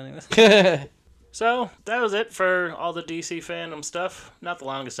this down anyways. So that was it for all the DC fandom stuff. Not the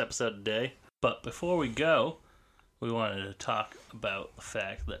longest episode today, but before we go, we wanted to talk about the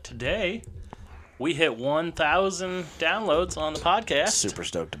fact that today we hit 1,000 downloads on the podcast. Super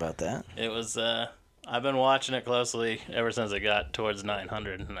stoked about that. It was, I've been watching it closely ever since it got towards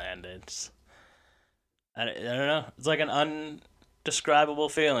 900, and it's, I don't know, it's like an undescribable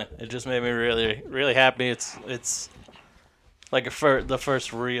feeling. It just made me really, really happy. It's like the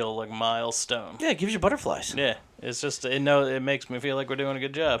first real, like, milestone. Yeah, it gives you butterflies. Yeah, it's just, it makes me feel like we're doing a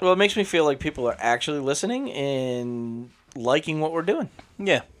good job. Well, it makes me feel like people are actually listening and liking what we're doing.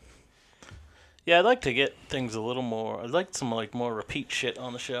 Yeah. Yeah, I'd like to get things a little more. I'd like some like more repeat shit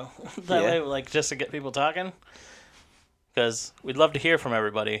on the show. That way, like just to get people talking. Because we'd love to hear from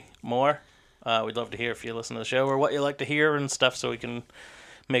everybody more. We'd love to hear if you listen to the show or what you like to hear and stuff, so we can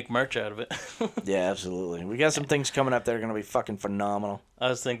make merch out of it. Yeah, absolutely. We got some things coming up that are going to be fucking phenomenal. I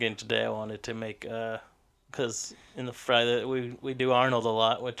was thinking today I wanted to make because in the Friday we do Arnold a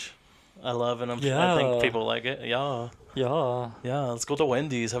lot, which I love, and I think people like it. Yeah. Let's go to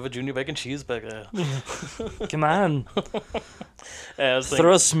Wendy's, have a junior bacon cheeseburger. Come on. Yeah, I was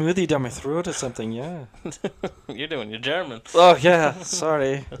Throw a smoothie down my throat or something, yeah. You're doing your German. Oh, yeah,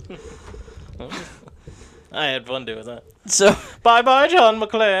 sorry. I had fun doing that. So, Bye, John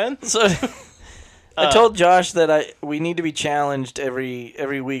McClane. so I told Josh that we need to be challenged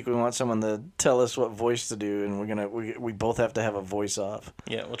every week. We want someone to tell us what voice to do, and we both have to have a voice off.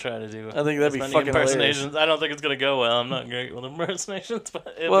 Yeah, we'll try to do. I think that'd be fucking impersonations. hilarious. I don't think it's gonna go well. I'm not great with impersonations,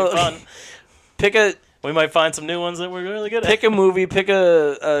 but it'll be fun. We might find some new ones that we're really good at. Pick a movie. Pick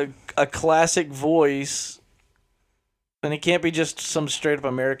a classic voice, and it can't be just some straight up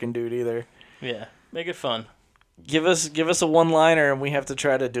American dude either. Yeah, make it fun. Give us a one-liner, and we have to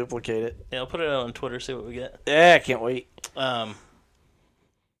try to duplicate it. Yeah, I'll put it out on Twitter, see what we get. Yeah, I can't wait. What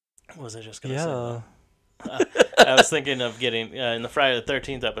was I just gonna say? I was thinking of getting in the Friday the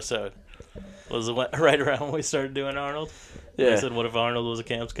 13th episode. Was right around when we started doing Arnold. Yeah. I said, "What if Arnold was a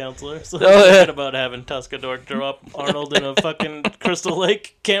camp counselor?" So Oh, I was yeah. thinking about having Tuscador draw up Arnold in a fucking Crystal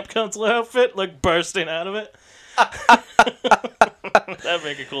Lake camp counselor outfit, like bursting out of it. That'd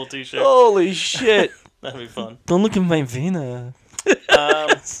make a cool T-shirt. Holy shit! That'd be fun. Don't look at my vena.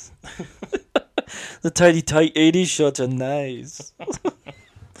 The tight 80s shorts are nice.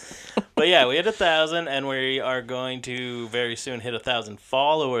 But yeah, we hit 1,000, and we are going to very soon hit 1,000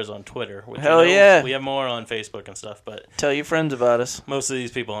 followers on Twitter. Which Hell yeah. We have more on Facebook and stuff, but Tell your friends about us. most of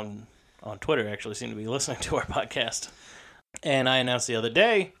these people on Twitter actually seem to be listening to our podcast. And I announced the other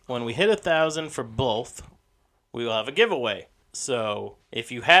day, when we hit 1,000 for both, we will have a giveaway. So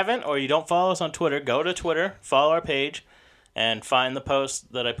if you haven't or you don't follow us on Twitter, go to Twitter, follow our page, and find the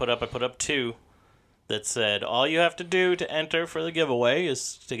post that I put up. I put up 2 that said all you have to do to enter for the giveaway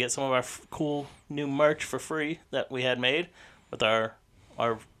is to get some of our cool new merch for free that we had made with our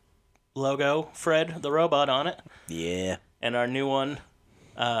logo, Fred the robot, on it. Yeah. And our new one,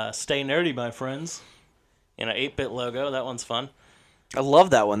 Stay Nerdy, my friends, in an 8-bit logo. That one's fun. I love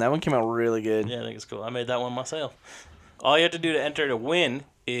that one. That one came out really good. Yeah, I think it's cool. I made that one myself. All you have to do to enter to win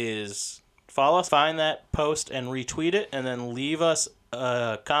is follow us, find that post, and retweet it, and then leave us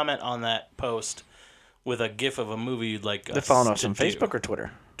a comment on that post with a GIF of a movie you'd like us They're following us to on do. Facebook or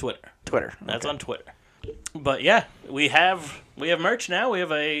Twitter? Twitter. Twitter. That's Okay. on Twitter. But yeah, we have merch now. We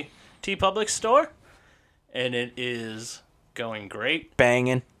have a TeePublic store, and it is going great.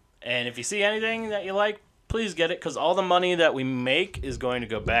 Banging. And if you see anything that you like, please get it, because all the money that we make is going to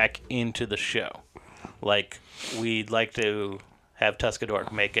go back into the show. Like, we'd like to have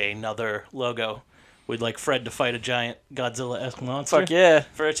Tuscador make another logo. We'd like Fred to fight a giant Godzilla-esque monster. Fuck yeah.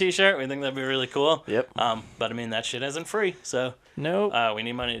 For a T-shirt. We think that'd be really cool. Yep. But I mean, that shit isn't free, so Nope. we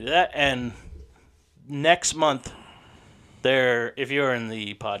need money to do that. And next month, if you're in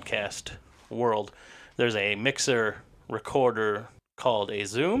the podcast world, there's a mixer recorder called a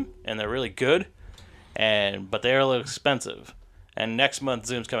Zoom, and they're really good, but they're a little expensive. And next month,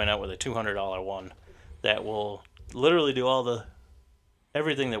 Zoom's coming out with a $200 one that will literally do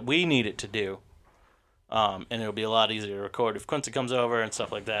everything that we need it to do. And it'll be a lot easier to record if Quincy comes over and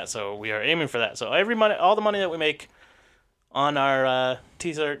stuff like that. So we are aiming for that. So all the money that we make on our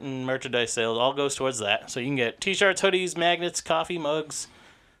t-shirt and merchandise sales all goes towards that. So you can get t-shirts, hoodies, magnets, coffee mugs,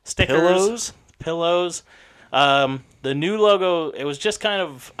 stickers, pillows. The new logo, it was just kind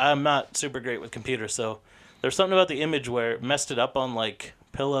of, I'm not super great with computers, so there's something about the image where it messed it up on like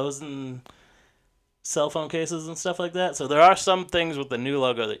pillows and cell phone cases and stuff like that. So there are some things with the new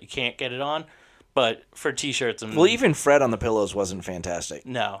logo that you can't get it on. But for T-shirts and... Well, even Fred on the pillows wasn't fantastic.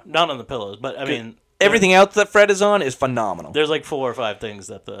 No, not on the pillows. But, I mean... Everything else that Fred is on is phenomenal. There's like 4 or 5 things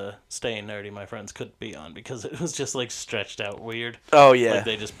that the Staying Nerdy, my friends, couldn't be on because it was just like stretched out weird. Oh, yeah. Like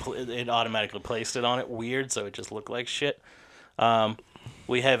they just... it automatically placed it on it weird, so it just looked like shit.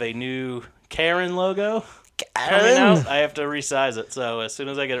 We have a new Karen logo coming out. I have to resize it, so as soon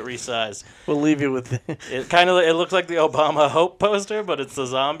as I get it resized... We'll leave you with... It looks like the Obama Hope poster, but it's the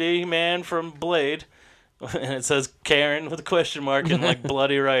zombie man from Blade. And it says Karen with a question mark and like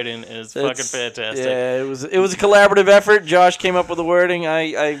bloody writing. It's fucking fantastic. Yeah, it was a collaborative effort. Josh came up with the wording.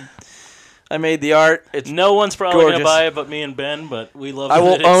 I made the art. It's No one's probably gorgeous. gonna buy it but me and Ben, but we love it. I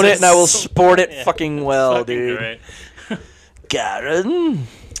will that own it and I will exists. sport it Yeah. fucking well, Fucking dude. great. Karen.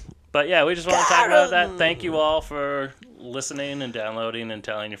 But yeah, we just want to talk about that. Thank you all for listening and downloading and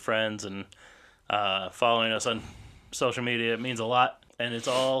telling your friends and following us on social media. It means a lot, and it's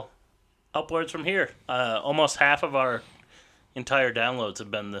all upwards from here. Almost half of our entire downloads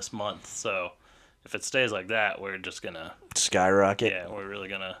have been this month, so if it stays like that, we're just gonna Skyrocket. we're really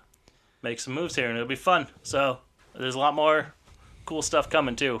gonna make some moves here, and it'll be fun. So there's a lot more cool stuff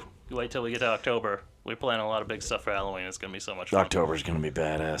coming too. You wait till we get to October, we're planning a lot of big stuff for Halloween. It's going to be so much fun. October's gonna be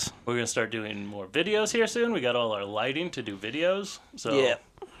badass. We're going to start doing more videos here soon. We got all our lighting to do videos. So, Yeah.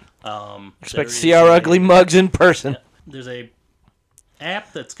 there Expect to is see our a- ugly mugs in person. There's a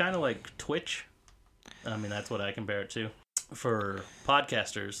app that's kind of like Twitch. I mean, that's what I compare it to. For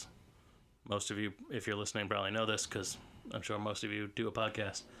podcasters, most of you, if you're listening, probably know this because I'm sure most of you do a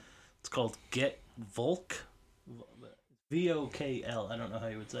podcast. It's called Get Volk. VOKL. I don't know how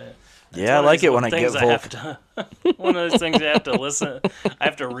you would say it. It's Yeah, I one of like these it when I things get have to- one of those things you have to listen. I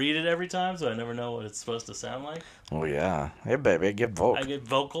have to read it every time, so I never know what it's supposed to sound like. Oh yeah. Hey baby, get Volk. I get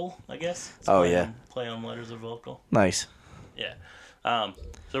vocal, I guess. It's Oh, play yeah. on- play on letters of vocal. Nice. Yeah.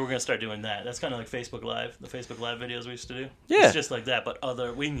 So we're gonna start doing that. That's kind of like Facebook Live, the Facebook Live videos we used to do. Yeah. It's just like that, but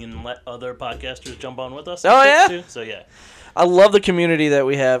we can let other podcasters jump on with us. Oh, and yeah? shit, too. So yeah. I love the community that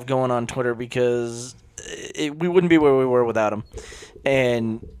we have going on Twitter because we wouldn't be where we were without them.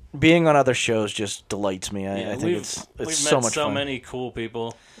 And being on other shows just delights me. I think it's we've so met much so fun. many cool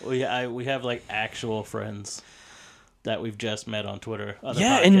people. We have like actual friends that we've just met on Twitter. Other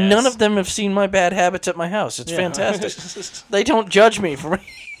Yeah, podcasts. and none of them have seen my bad habits at my house. It's Yeah. fantastic. They don't judge me for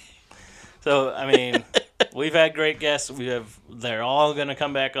So I mean, we've had great guests. They're all gonna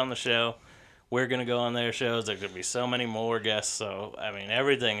come back on the show. We're gonna go on their shows. There's gonna be so many more guests. So I mean,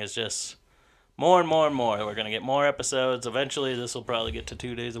 everything is just more and more and more. We're gonna get more episodes. Eventually, this will probably get to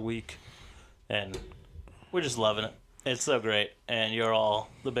 2 days a week, and we're just loving it. It's so great, and you're all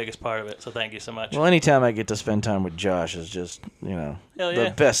the biggest part of it. So thank you so much. Well, anytime I get to spend time with Josh is just, Hell yeah.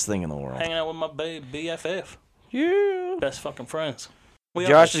 the best thing in the world. Hanging out with my BFF, Yeah. best fucking friends. We are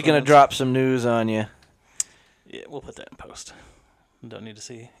Josh best is going to friends. drop some news on you. Yeah, we'll put that in post. Don't need to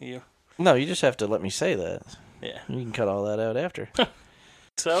see you. No, you just have to let me say that. Yeah. You can cut all that out after.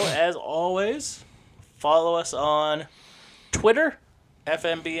 So, as always, follow us on Twitter,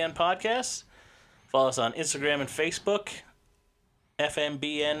 FMBN Podcast. Follow us on Instagram and Facebook,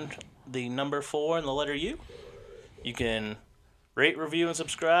 FMBN, the number 4 and the letter U. You can rate, review, and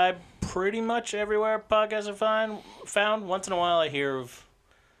subscribe pretty much everywhere podcasts are found. Once in a while, I hear of,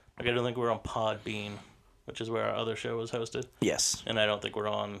 I don't think we're on Podbean, which is where our other show was hosted. Yes. And I don't think we're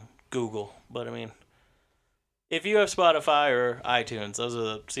on Google. But, I mean, if you have Spotify or iTunes,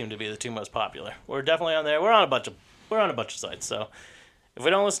 those seem to be the two most popular. We're definitely on there. We're on a bunch of sites. So if we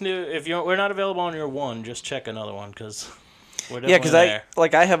don't listen to, we're not available on your one, just check another one because we're definitely there.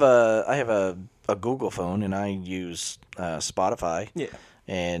 I have a Google phone and I use Spotify. Yeah.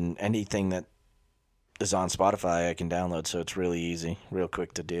 And anything that is on Spotify I can download, so it's really easy, real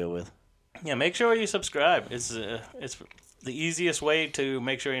quick to deal with. Yeah, make sure you subscribe. It's the easiest way to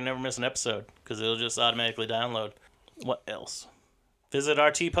make sure you never miss an episode because it'll just automatically download. What else? Visit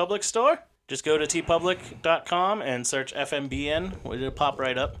our TeePublic store. Just go to tpublic.com and search FMBN. It'll pop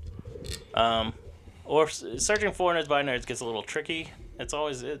right up. Or searching for Nerds by Nerds gets a little tricky. It's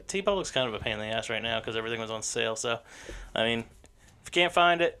always TeePublic's kind of a pain in the ass right now because everything was on sale. So, I mean, if you can't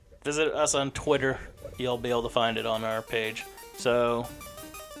find it, visit us on Twitter. You'll be able to find it on our page. So,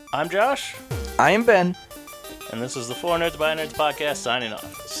 I'm Josh, I am Ben. and this is the 4 Nerds by Nerds podcast signing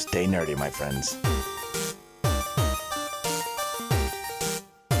off. Stay nerdy, my friends.